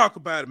 Let's talk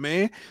about it,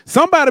 man.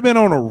 Somebody been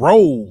on a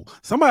roll.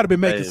 Somebody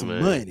been making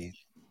some money.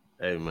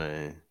 Hey,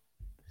 man.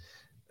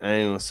 I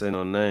ain't gonna say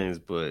no names,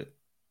 but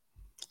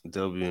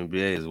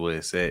WNBA is where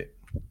it's at.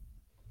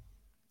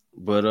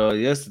 But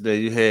yesterday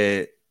you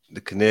had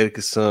the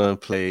Connecticut Sun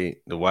play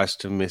the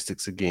Washington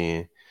Mystics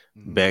again,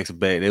 back to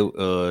back.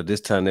 They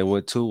this time they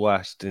went to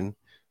Washington,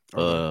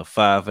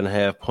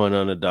 5.5 point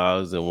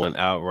underdogs and won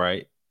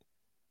outright.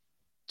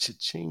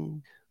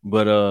 Cha-ching.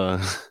 But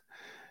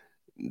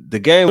the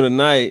game of the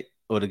night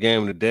or the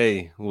game of the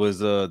day was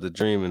the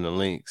Dream and the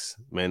Lynx.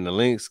 Man, the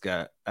Lynx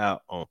got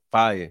out on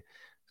fire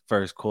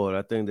first quarter.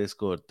 I think they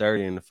scored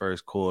 30 in the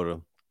first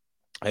quarter.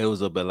 It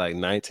was up at like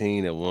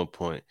 19 at one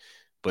point.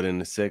 But in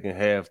the second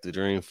half, the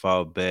Dream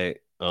fought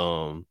back.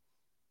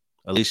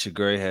 Alicia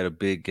Gray had a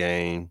big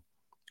game.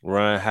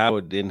 Ryan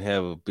Howard didn't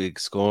have a big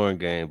scoring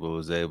game, but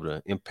was able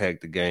to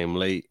impact the game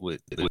late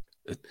with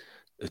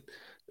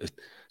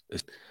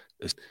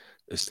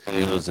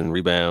steals and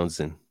rebounds,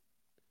 and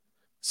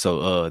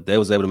so they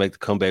was able to make the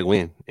comeback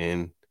win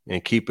and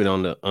keep it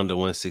on the under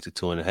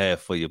 162.5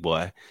 for your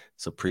boy.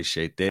 So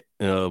appreciate that.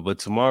 But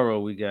tomorrow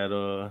we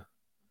got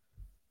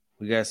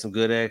some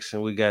good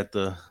action. We got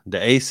the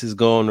Aces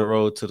go on the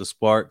road to the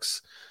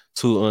Sparks,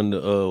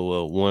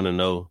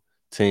 1-0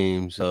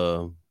 teams.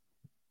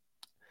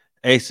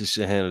 Aces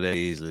should handle that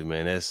easily,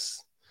 man.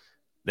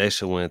 They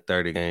should win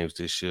 30 games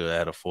this year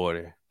out of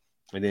 40.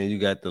 And then you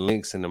got the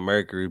Lynx and the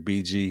Mercury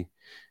BG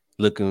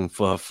looking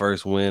for her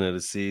first win of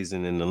the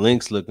season, and the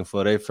Lynx looking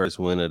for their first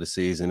win of the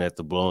season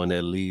after blowing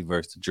that lead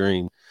versus the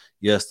Dream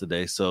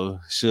yesterday. So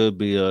should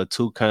be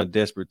two kind of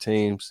desperate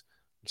teams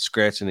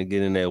scratching to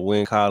get in that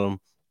win column.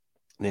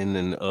 And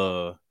then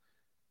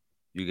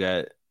you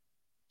got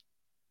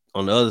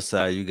on the other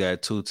side, you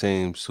got two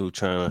teams who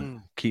trying to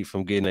keep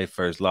from getting their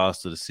first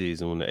loss of the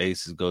season when the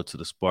Aces go to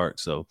the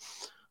Sparks. So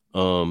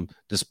the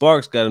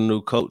Sparks got a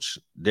new coach,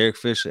 Derek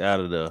Fisher out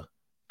of the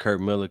Kurt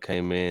Miller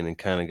came in and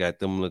kind of got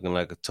them looking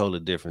like a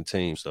totally different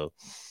team. So,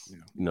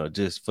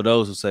 just for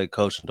those who say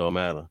coaching don't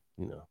matter,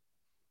 Yeah.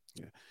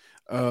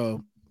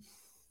 Don't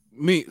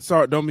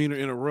mean to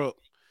interrupt.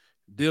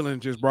 Dylan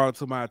just brought it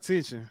to my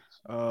attention.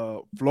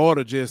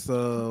 Florida just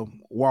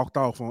walked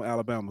off on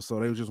Alabama, so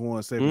they just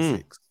won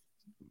 7-6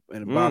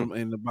 in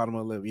the bottom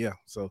of 11. Yeah.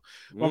 So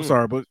I'm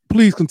sorry, but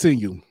please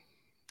continue.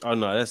 Oh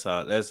no, that's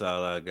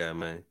all I got,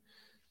 man.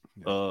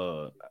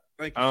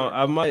 Thank you,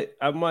 I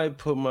might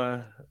put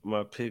my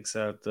picks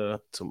out there.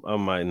 I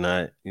might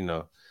not,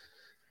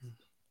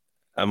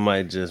 I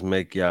might just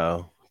make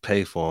y'all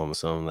pay for them or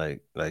something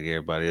like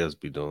everybody else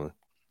be doing.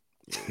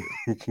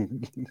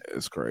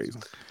 It's crazy.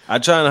 I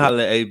trying to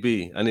holler at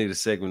AB. I need a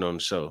segment on the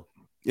show.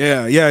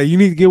 Yeah, you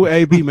need to get with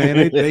AB,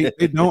 man. They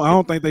don't. I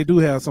don't think they do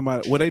have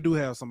somebody. Well, they do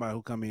have somebody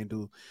who come in and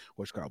do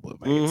what's called,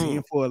 but man,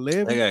 10 for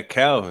 11. They got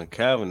Calvin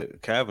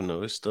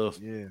knows his stuff.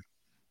 Yeah,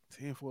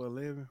 10 for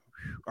 11.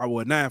 I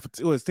was 9 for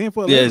 10. It's 10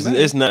 for 11. Yeah,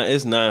 it's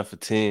 9 for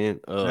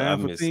 10.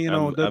 9 for 10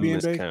 on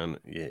WNBA.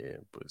 Yeah,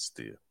 but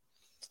still,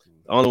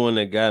 the only one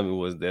that got me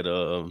was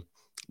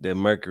that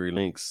Mercury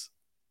Lynx.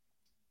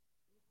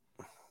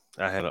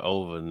 I had an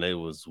over and they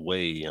was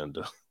way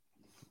under.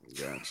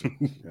 Gotcha.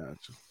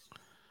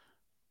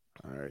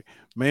 All right,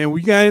 man.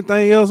 We got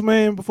anything else,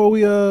 man? Before we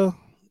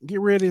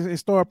get ready and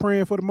start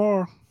praying for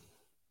tomorrow.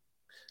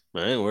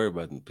 Man, I ain't worried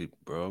about them people,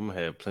 bro. I'm gonna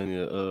have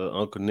plenty of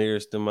Uncle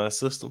Nearest in my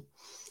system,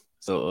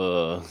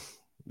 so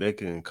they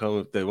can come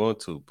if they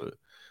want to. But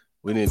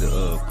we need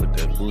to put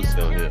that boost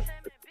on here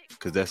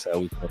because that's how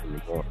we come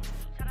tomorrow.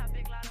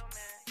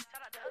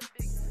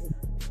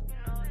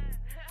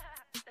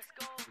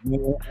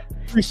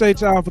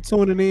 Appreciate y'all for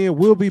tuning in.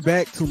 We'll be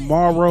back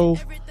tomorrow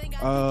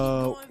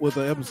with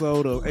an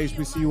episode of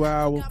HBCU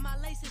Hour.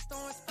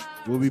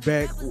 We'll be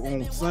back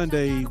on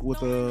Sunday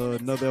with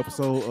another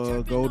episode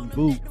of Golden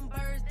Boot.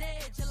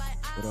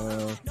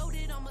 But,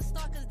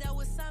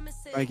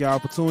 thank y'all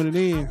for tuning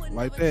in.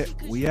 Like that,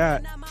 we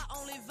out.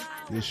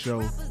 This show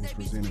was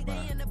presented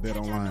by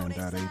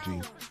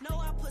betonline.ag.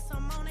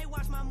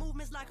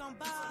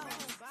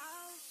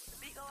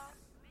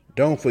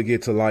 Don't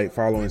forget to like,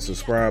 follow, and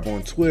subscribe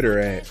on Twitter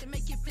at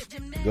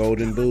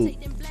Golden Boot.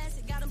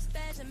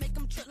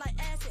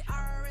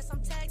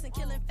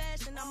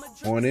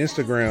 On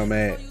Instagram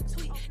at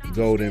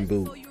Golden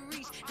Boot.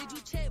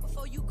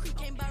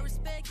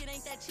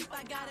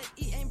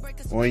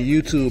 On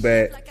YouTube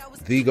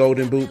at The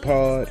Golden Boot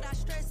Pod.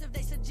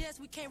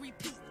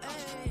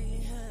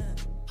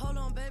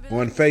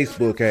 On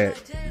Facebook at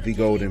The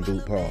Golden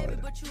Boot Pod.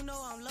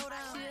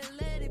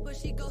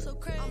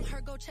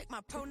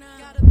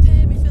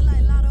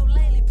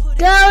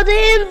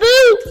 Golden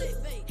Boot!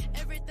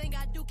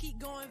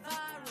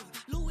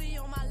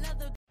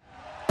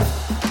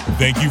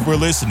 Thank you for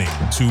listening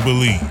to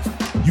Believe.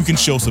 You can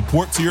show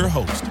support to your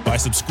host by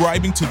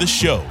subscribing to the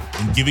show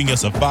and giving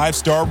us a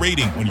 5-star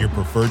rating on your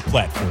preferred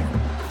platform.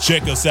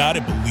 Check us out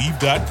at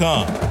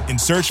Believe.com and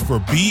search for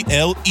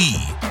BLEAV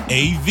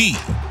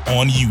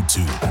on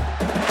YouTube.